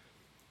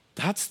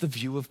 that's the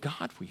view of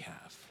God we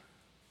have.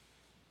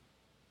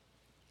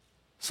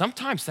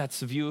 Sometimes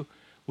that's the view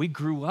we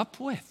grew up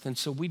with, and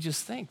so we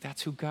just think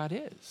that's who God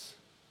is.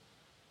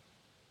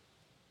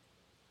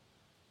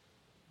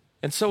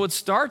 And so it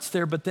starts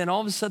there, but then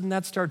all of a sudden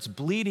that starts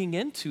bleeding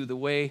into the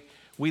way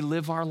we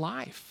live our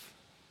life.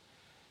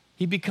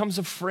 He becomes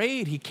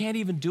afraid. He can't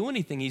even do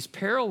anything. He's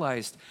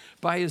paralyzed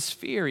by his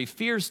fear. He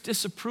fears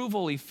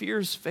disapproval. He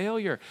fears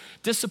failure,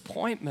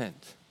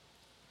 disappointment.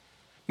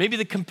 Maybe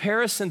the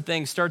comparison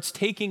thing starts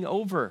taking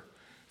over.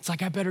 It's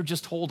like, I better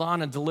just hold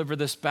on and deliver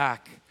this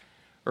back,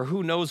 or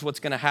who knows what's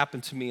going to happen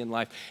to me in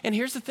life. And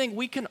here's the thing,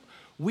 we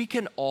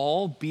can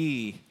all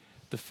be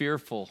the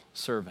fearful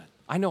servant.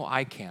 I know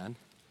I can.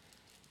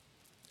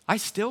 I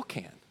still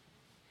can.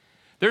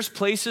 There's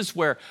places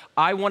where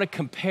I want to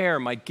compare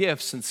my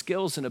gifts and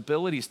skills and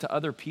abilities to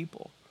other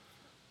people.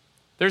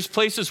 There's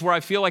places where I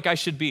feel like I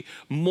should be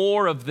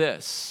more of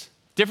this.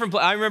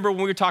 I remember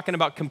when we were talking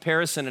about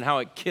comparison and how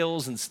it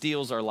kills and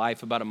steals our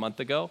life about a month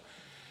ago.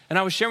 And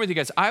I was sharing with you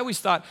guys, I always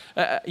thought,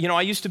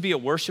 I used to be a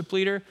worship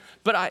leader,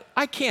 but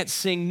I can't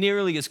sing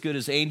nearly as good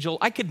as Angel.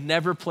 I could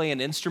never play an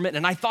instrument,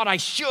 and I thought I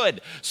should.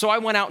 So I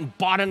went out and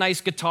bought a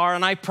nice guitar,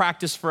 and I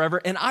practiced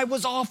forever, and I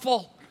was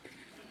awful.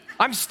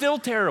 I'm still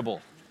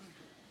terrible.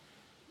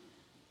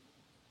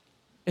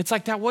 It's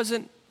like that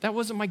wasn't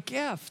my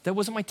gift. That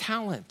wasn't my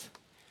talent.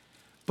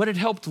 But it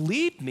helped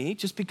lead me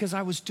just because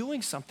I was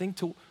doing something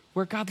to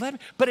where God led me.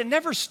 But it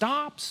never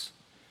stops.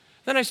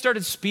 Then I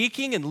started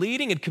speaking and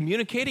leading and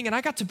communicating, and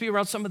I got to be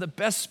around some of the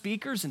best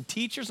speakers and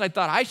teachers. And I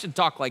thought I should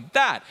talk like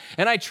that.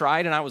 And I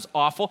tried, and I was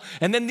awful.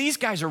 And then these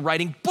guys are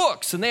writing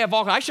books, and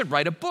I should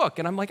write a book.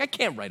 And I'm like, I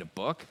can't write a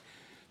book.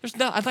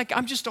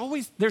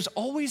 There's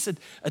always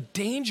a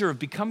danger of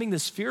becoming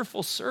this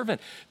fearful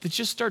servant that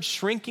just starts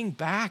shrinking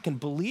back and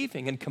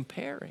believing and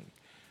comparing.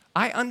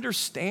 I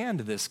understand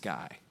this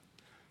guy,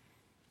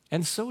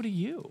 and so do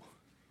you.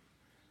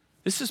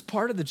 This is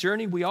part of the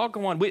journey we all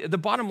go on. The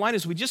bottom line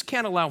is we just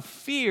can't allow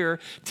fear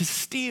to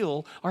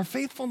steal our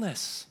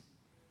faithfulness.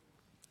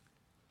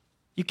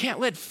 You can't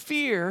let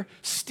fear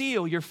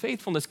steal your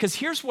faithfulness, because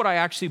here's what I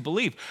actually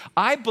believe.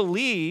 I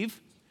believe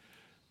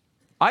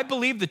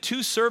the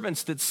two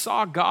servants that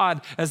saw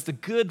God as the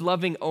good,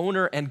 loving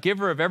owner and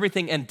giver of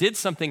everything and did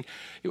something.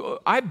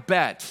 I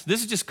bet, this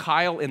is just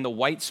Kyle in the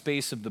white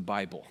space of the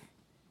Bible,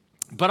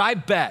 but I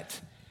bet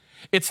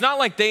it's not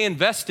like they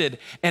invested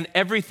and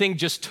everything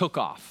just took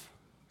off.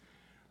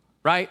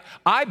 Right?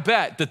 I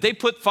bet that they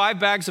put 5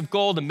 bags of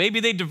gold and maybe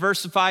they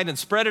diversified and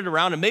spread it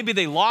around, and maybe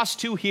they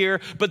lost 2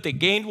 here, but they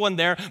gained 1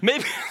 there.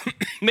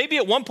 Maybe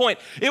at one point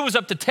it was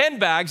up to 10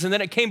 bags and then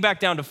it came back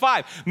down to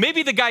 5.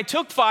 Maybe the guy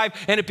took 5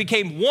 and it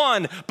became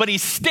 1, but he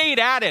stayed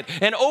at it.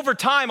 And over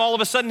time, all of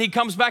a sudden he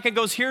comes back and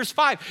goes, here's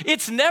 5.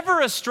 It's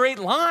never a straight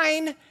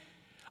line.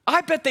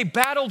 I bet they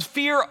battled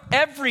fear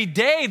every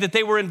day that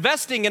they were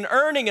investing and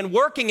earning and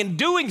working and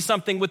doing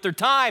something with their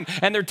time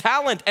and their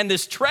talent and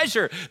this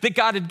treasure that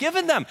God had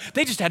given them.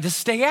 They just had to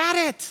stay at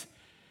it.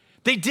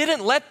 They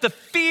didn't let the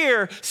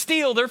fear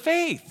steal their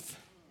faith.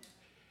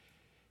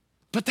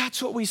 But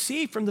that's what we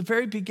see from the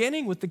very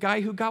beginning with the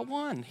guy who got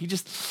 1.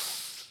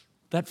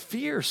 That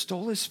fear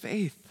stole his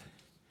faith.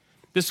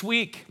 This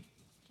week,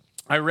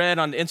 I read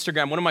on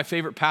Instagram, one of my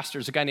favorite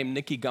pastors, a guy named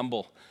Nicky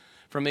Gumbel,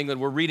 from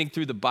England. We're reading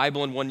through the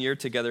Bible in 1 year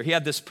together. He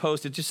had this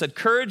post. It just said,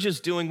 courage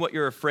is doing what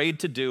you're afraid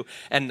to do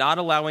and not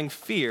allowing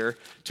fear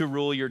to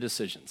rule your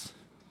decisions.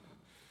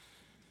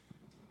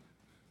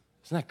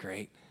 Isn't that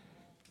great?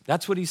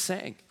 That's what he's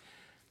saying.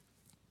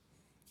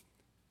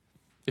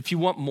 If you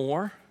want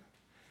more,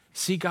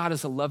 see God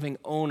as a loving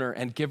owner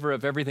and giver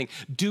of everything.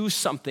 Do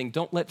something.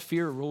 Don't let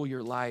fear rule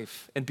your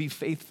life, and be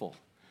faithful,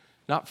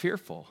 not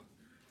fearful.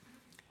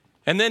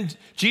 And then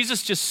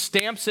Jesus just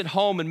stamps it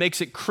home and makes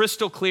it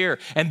crystal clear.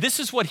 And this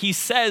is what he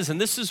says, and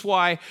this is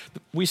why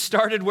we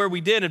started where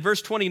we did. In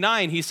verse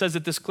 29, he says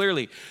it this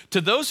clearly.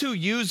 To those who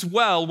use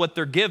well what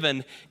they're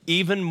given,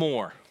 even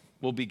more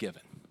will be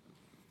given.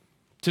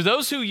 To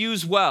those who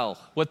use well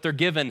what they're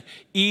given,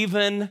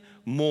 even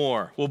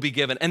more will be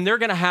given. And they're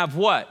going to have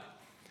what?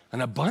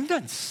 An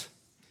abundance.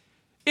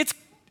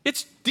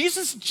 This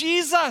is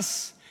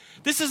Jesus.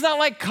 This is not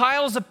like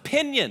Kyle's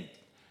opinion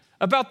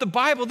about the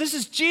Bible. This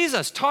is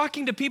Jesus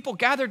talking to people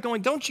gathered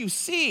going, don't you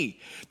see?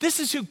 This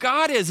is who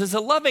God is as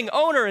a loving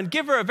owner and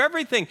giver of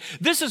everything.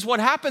 This is what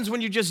happens when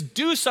you just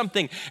do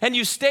something and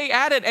you stay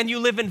at it and you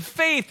live in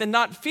faith and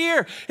not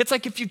fear. It's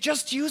like if you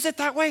just use it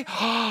that way,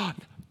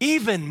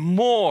 even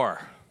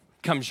more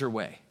comes your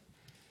way.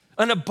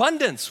 An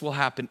abundance will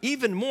happen.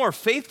 Even more.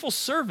 Faithful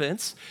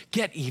servants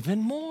get even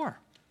more.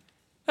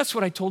 That's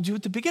what I told you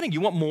at the beginning.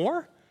 You want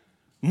more?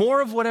 More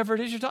of whatever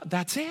it is you're talking.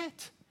 That's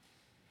it.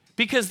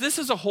 Because this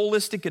is a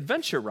holistic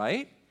adventure,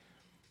 right?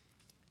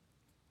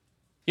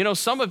 You know,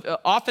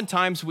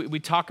 oftentimes we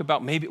talk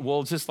about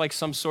it's just like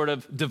some sort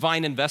of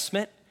divine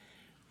investment.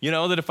 You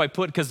know, that if I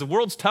because the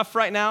world's tough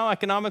right now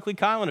economically,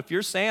 Kyle, and if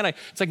you're saying,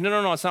 it's like,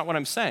 no, it's not what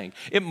I'm saying.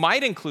 It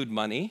might include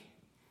money.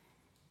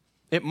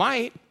 It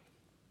might.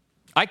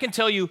 I can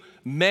tell you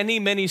many,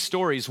 many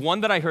stories.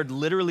 One that I heard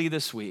literally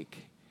this week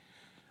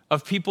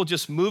of people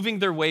just moving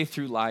their way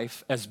through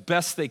life as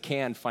best they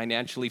can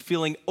financially,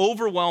 feeling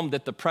overwhelmed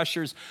at the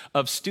pressures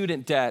of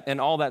student debt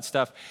and all that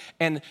stuff.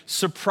 And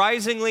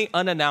surprisingly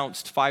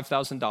unannounced,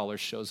 $5,000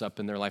 shows up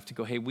in their life to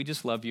go, hey, we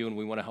just love you and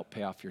we want to help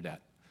pay off your debt.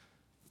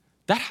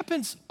 That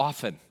happens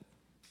often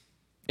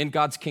in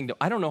God's kingdom.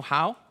 I don't know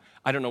how.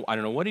 I don't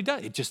know what he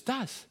does. It just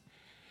does.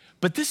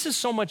 But this is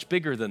so much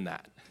bigger than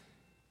that.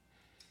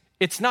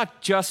 It's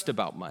not just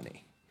about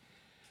money.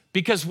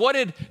 Because what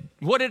did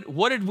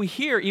we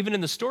hear even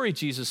in the story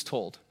Jesus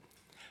told?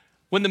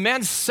 When the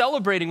man's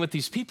celebrating with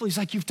these people, he's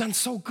like, you've done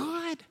so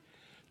good.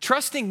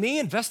 Trusting me,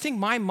 investing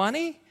my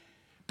money,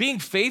 being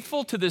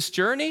faithful to this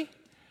journey.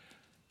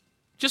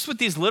 Just with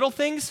these little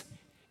things,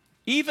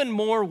 even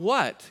more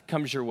what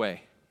comes your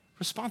way?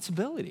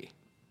 Responsibility.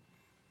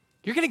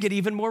 You're going to get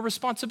even more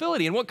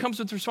responsibility. And what comes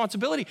with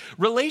responsibility?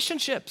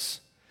 Relationships,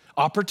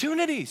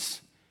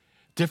 opportunities,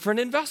 different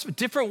investment,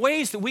 different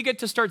ways that we get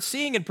to start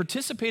seeing and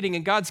participating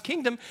in God's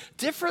kingdom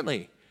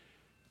differently.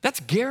 That's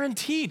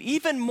guaranteed.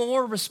 Even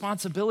more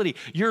responsibility.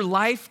 Your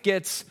life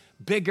gets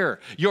bigger.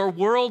 Your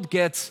world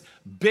gets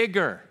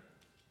bigger.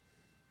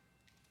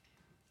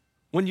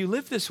 When you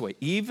live this way,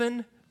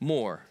 even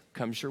more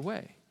comes your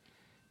way.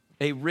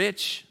 A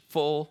rich,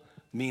 full,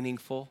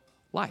 meaningful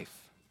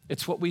life.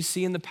 It's what we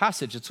see in the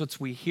passage. It's what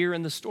we hear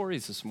in the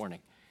stories this morning.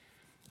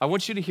 I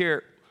want you to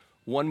hear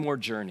one more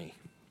journey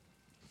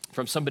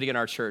from somebody in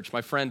our church,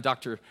 my friend,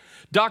 Dr.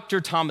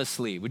 Thomas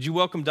Lee. Would you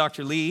welcome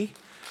Dr. Lee?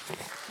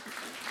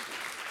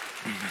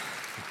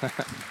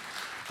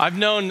 I've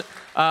known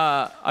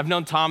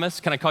Thomas.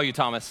 Can I call you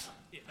Thomas?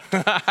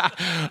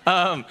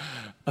 Yeah.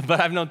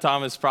 But I've known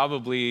Thomas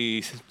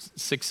probably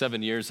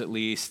 6-7 years at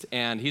least,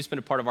 and he's been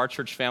a part of our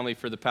church family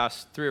for the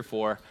past 3 or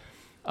 4.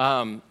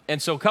 And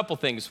so a couple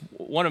things.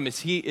 One of them is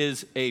he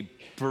is a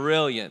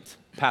brilliant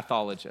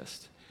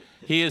pathologist.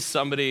 He is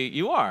somebody,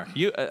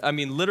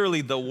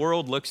 literally the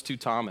world looks to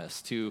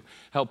Thomas to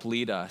help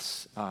lead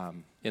us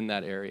in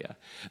that area.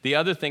 The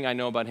other thing I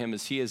know about him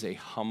is he is a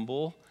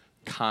humble,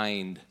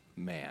 kind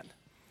man.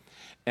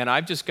 And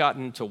I've just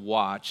gotten to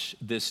watch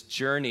this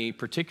journey,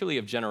 particularly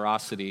of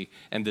generosity,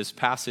 and this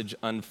passage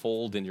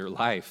unfold in your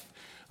life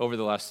over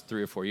the last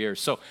 3 or 4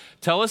 years. So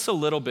tell us a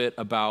little bit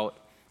about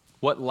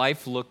what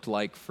life looked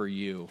like for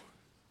you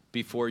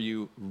before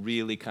you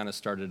really kind of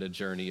started a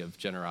journey of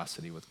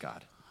generosity with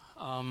God.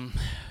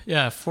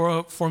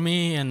 For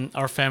me and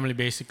our family,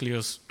 basically,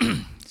 was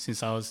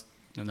since I was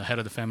the head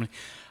of the family,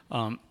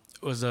 it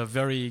was a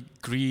very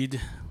greed,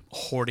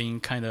 hoarding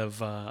kind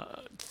of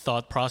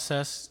thought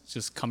process.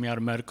 Just coming out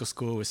of medical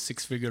school with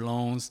 6-figure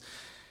loans,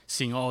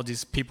 seeing all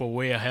these people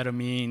way ahead of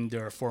me in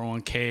their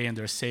 401k and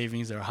their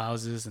savings, their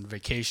houses and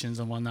vacations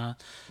and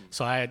whatnot.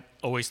 So I had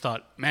always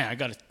thought, man, I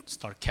got to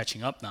start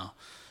catching up now.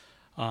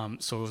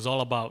 So it was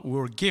all about, we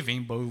were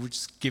giving, but we were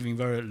just giving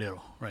very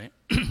little, right?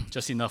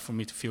 Just enough for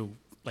me to feel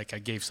like I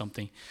gave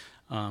something.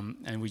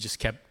 And we just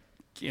kept,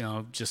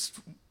 just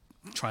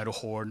try to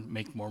hoard,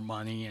 make more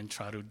money, and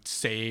try to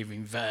save,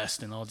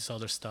 invest, and all this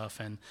other stuff.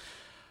 And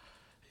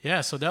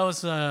so that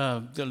was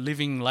the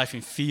living life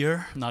in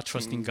fear, not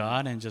trusting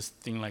God, and just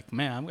thinking like,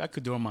 man, I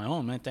could do it on my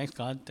own, man. Thanks,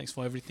 God. Thanks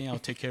for everything. I'll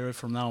take care of it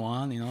from now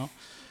on,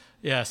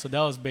 Yeah, so that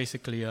was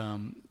basically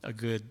a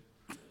good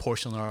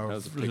portion of our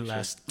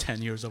last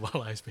 10 years of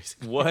our lives,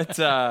 basically.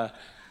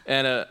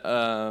 And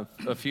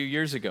a few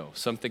years ago,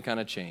 something kind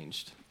of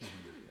changed.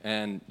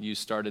 And you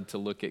started to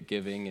look at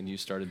giving, and you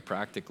started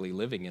practically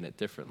living in it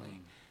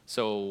differently.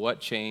 So what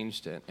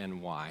changed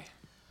and why?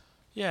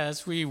 Yeah,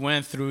 as we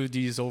went through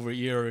these over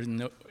year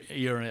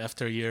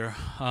after year,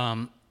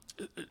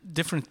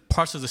 different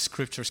parts of the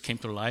scriptures came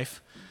to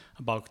life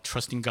about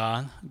trusting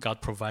God.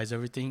 God provides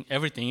everything.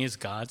 Everything is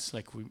God's,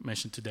 like we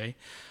mentioned today.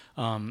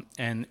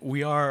 And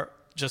we are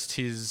just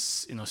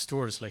his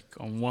stewards, like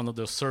on one of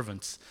those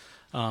servants.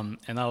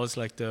 And I was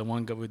like the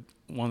one guy with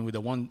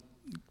the one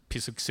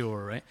piece of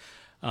silver, right?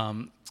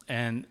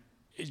 And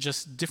it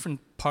just different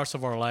parts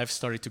of our life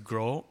started to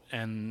grow,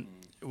 and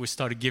we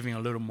started giving a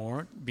little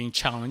more, being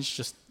challenged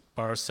just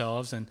by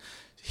ourselves and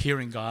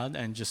hearing God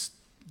and just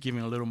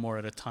giving a little more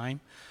at a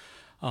time.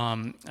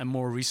 And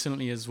more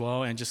recently as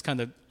well, and just kind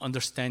of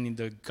understanding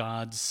the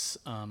God's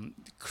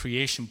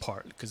creation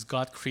part, because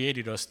God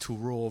created us to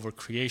rule over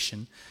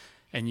creation,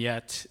 and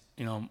yet,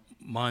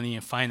 money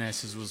and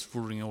finances was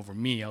ruling over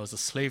me. I was a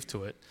slave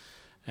to it,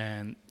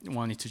 and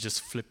wanted to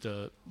just flip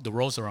the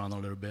roles around a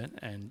little bit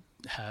and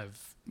have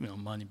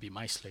money be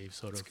my slave.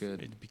 Sort of.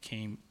 Good. It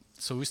became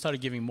so we started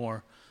giving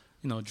more,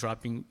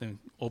 dropping,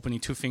 opening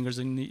 2 fingers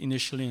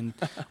initially, and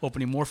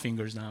opening more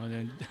fingers now, and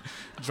then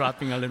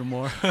dropping a little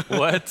more.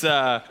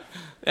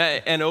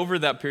 And over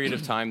that period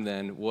of time,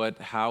 then,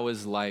 how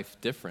is life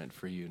different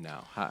for you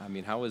now?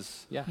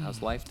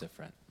 How's life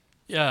different?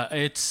 Yeah,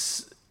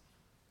 it's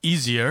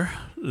easier,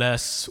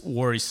 less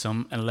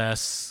worrisome, and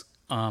less,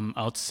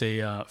 I would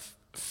say,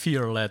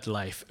 fear-led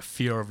life,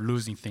 fear of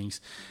losing things,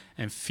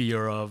 and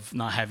fear of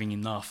not having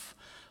enough.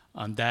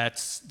 And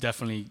that's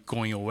definitely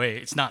going away.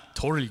 It's not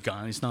totally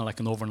gone. It's not like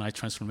an overnight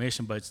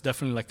transformation, but it's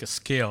definitely like a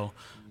scale.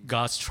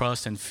 God's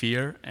trust and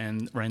fear,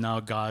 and right now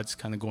God's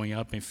kind of going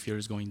up and fear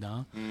is going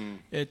down.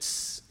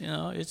 It's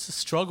it's a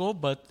struggle,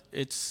 but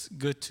it's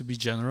good to be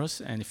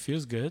generous, and it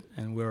feels good.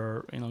 And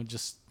we're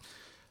just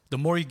the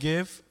more you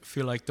give,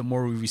 feel like the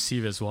more we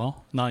receive as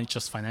well. Not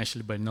just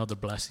financially, but in other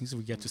blessings.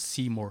 We get to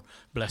see more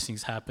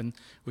blessings happen.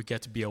 We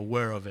get to be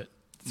aware of it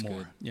more.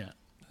 Good. Yeah.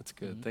 That's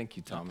good. Thank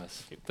you,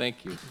 Thomas.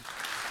 Thank you.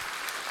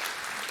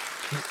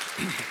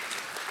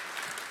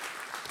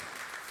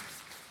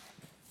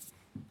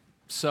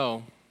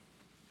 So,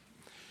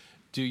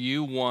 do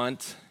you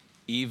want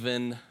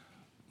even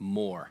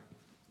more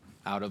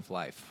out of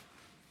life?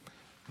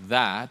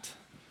 That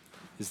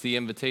is the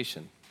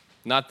invitation.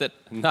 Not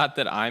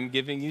that I'm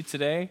giving you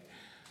today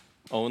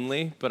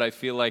only, but I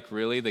feel like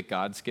really that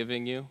God's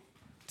giving you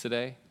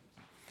today.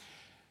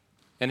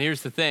 And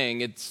here's the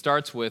thing, it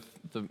starts with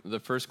the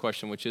first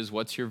question, which is,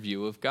 what's your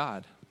view of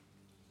God?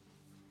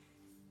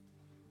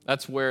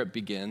 That's where it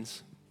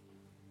begins.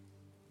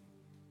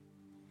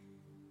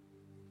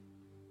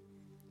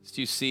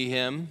 Do you see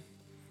him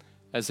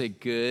as a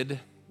good,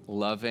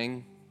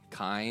 loving,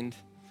 kind,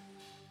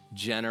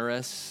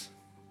 generous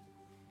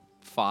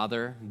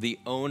Father, the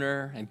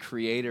owner and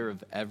creator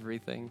of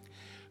everything,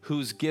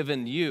 who's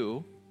given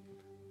you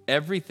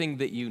everything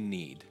that you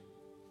need?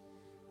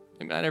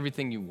 Maybe not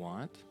everything you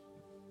want.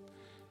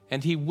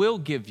 And he will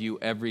give you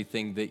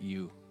everything that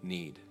you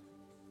need.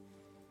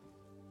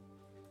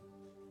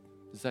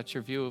 Is that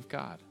your view of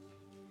God?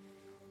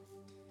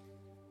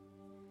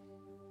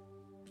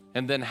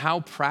 And then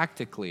how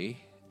practically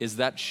is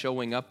that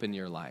showing up in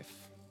your life?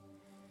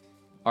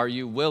 Are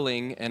you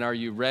willing and are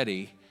you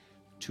ready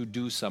to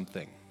do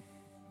something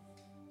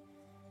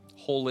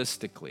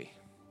holistically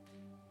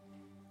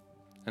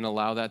and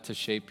allow that to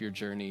shape your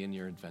journey and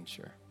your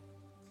adventure?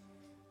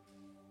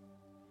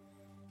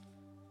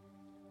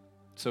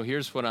 So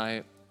here's what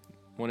I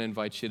want to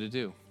invite you to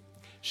do.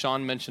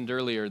 Sean mentioned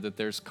earlier that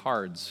there's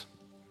cards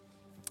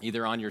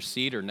either on your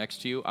seat or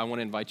next to you. I want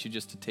to invite you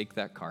just to take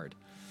that card.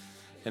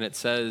 And it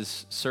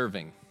says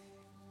serving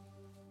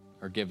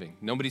or giving.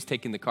 Nobody's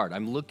taking the card.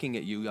 I'm looking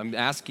at you. I'm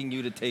asking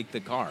you to take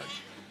the card.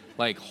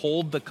 Like,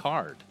 hold the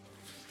card.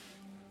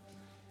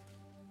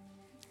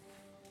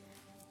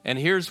 And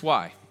here's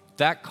why.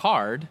 That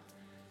card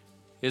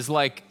is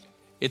like,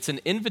 it's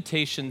an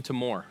invitation to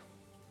more.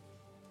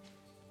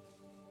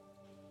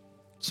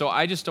 So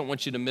I just don't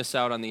want you to miss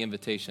out on the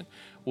invitation.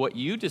 What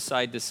you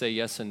decide to say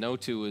yes and no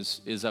to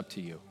is up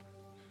to you.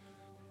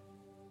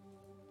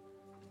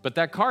 But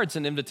that card's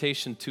an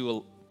invitation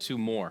to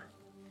more,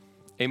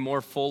 a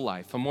more full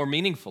life, a more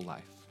meaningful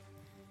life.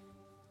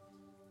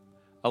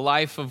 A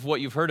life of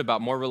what you've heard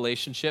about, more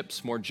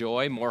relationships, more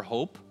joy, more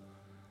hope,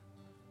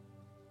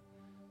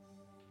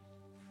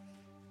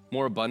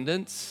 more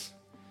abundance.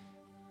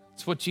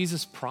 It's what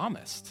Jesus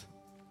promised.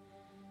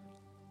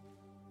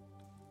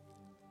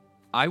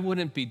 I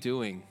wouldn't be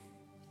doing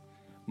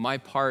my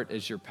part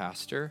as your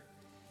pastor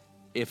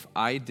if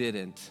I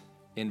didn't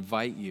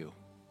invite you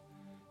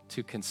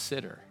to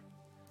consider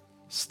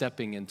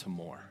stepping into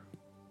more.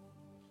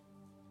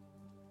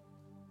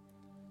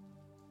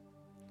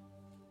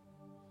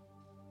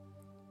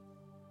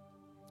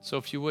 So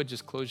if you would,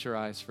 just close your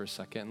eyes for a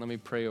second and let me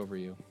pray over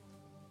you.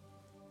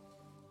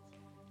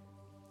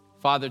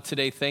 Father,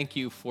 today, thank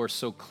you for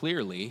so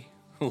clearly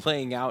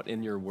laying out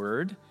in your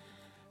word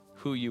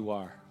who you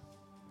are.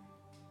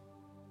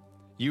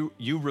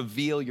 You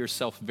reveal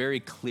yourself very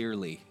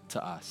clearly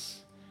to us.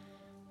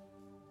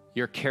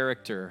 Your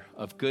character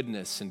of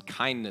goodness and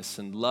kindness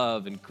and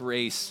love and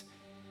grace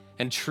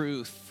and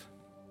truth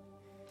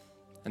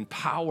and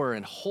power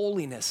and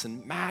holiness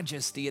and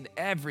majesty and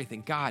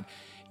everything. God,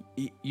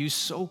 you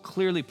so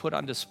clearly put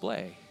on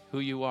display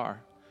who you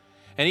are.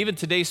 And even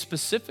today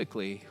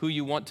specifically, who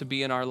you want to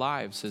be in our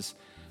lives as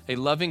a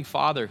loving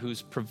Father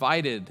who's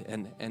provided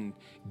and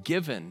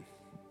given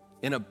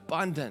in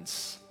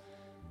abundance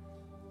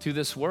to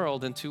this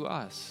world and to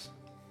us.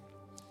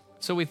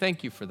 So we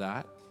thank you for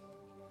that.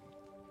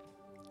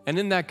 And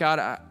in that,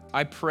 God,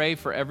 I pray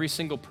for every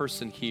single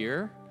person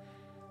here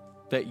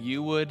that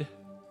you would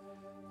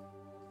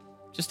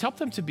just help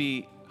them to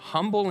be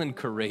humble and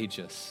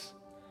courageous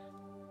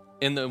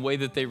in the way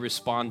that they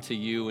respond to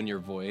you and your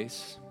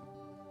voice.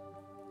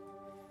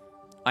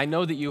 I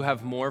know that you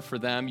have more for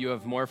them. You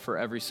have more for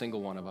every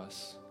single one of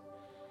us.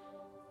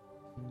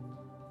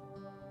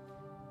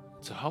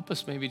 So help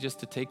us maybe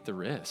just to take the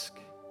risk.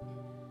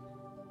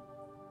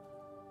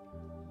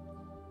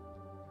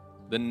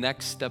 The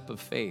next step of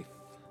faith.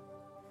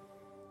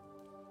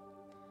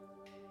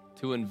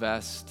 To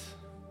invest,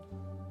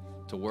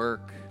 to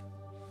work,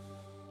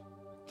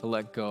 to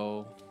let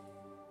go,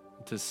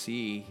 to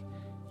see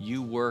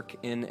you work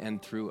in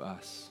and through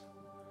us,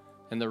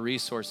 and the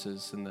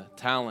resources and the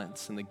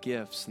talents and the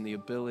gifts and the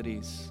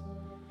abilities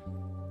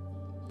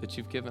that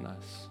you've given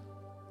us.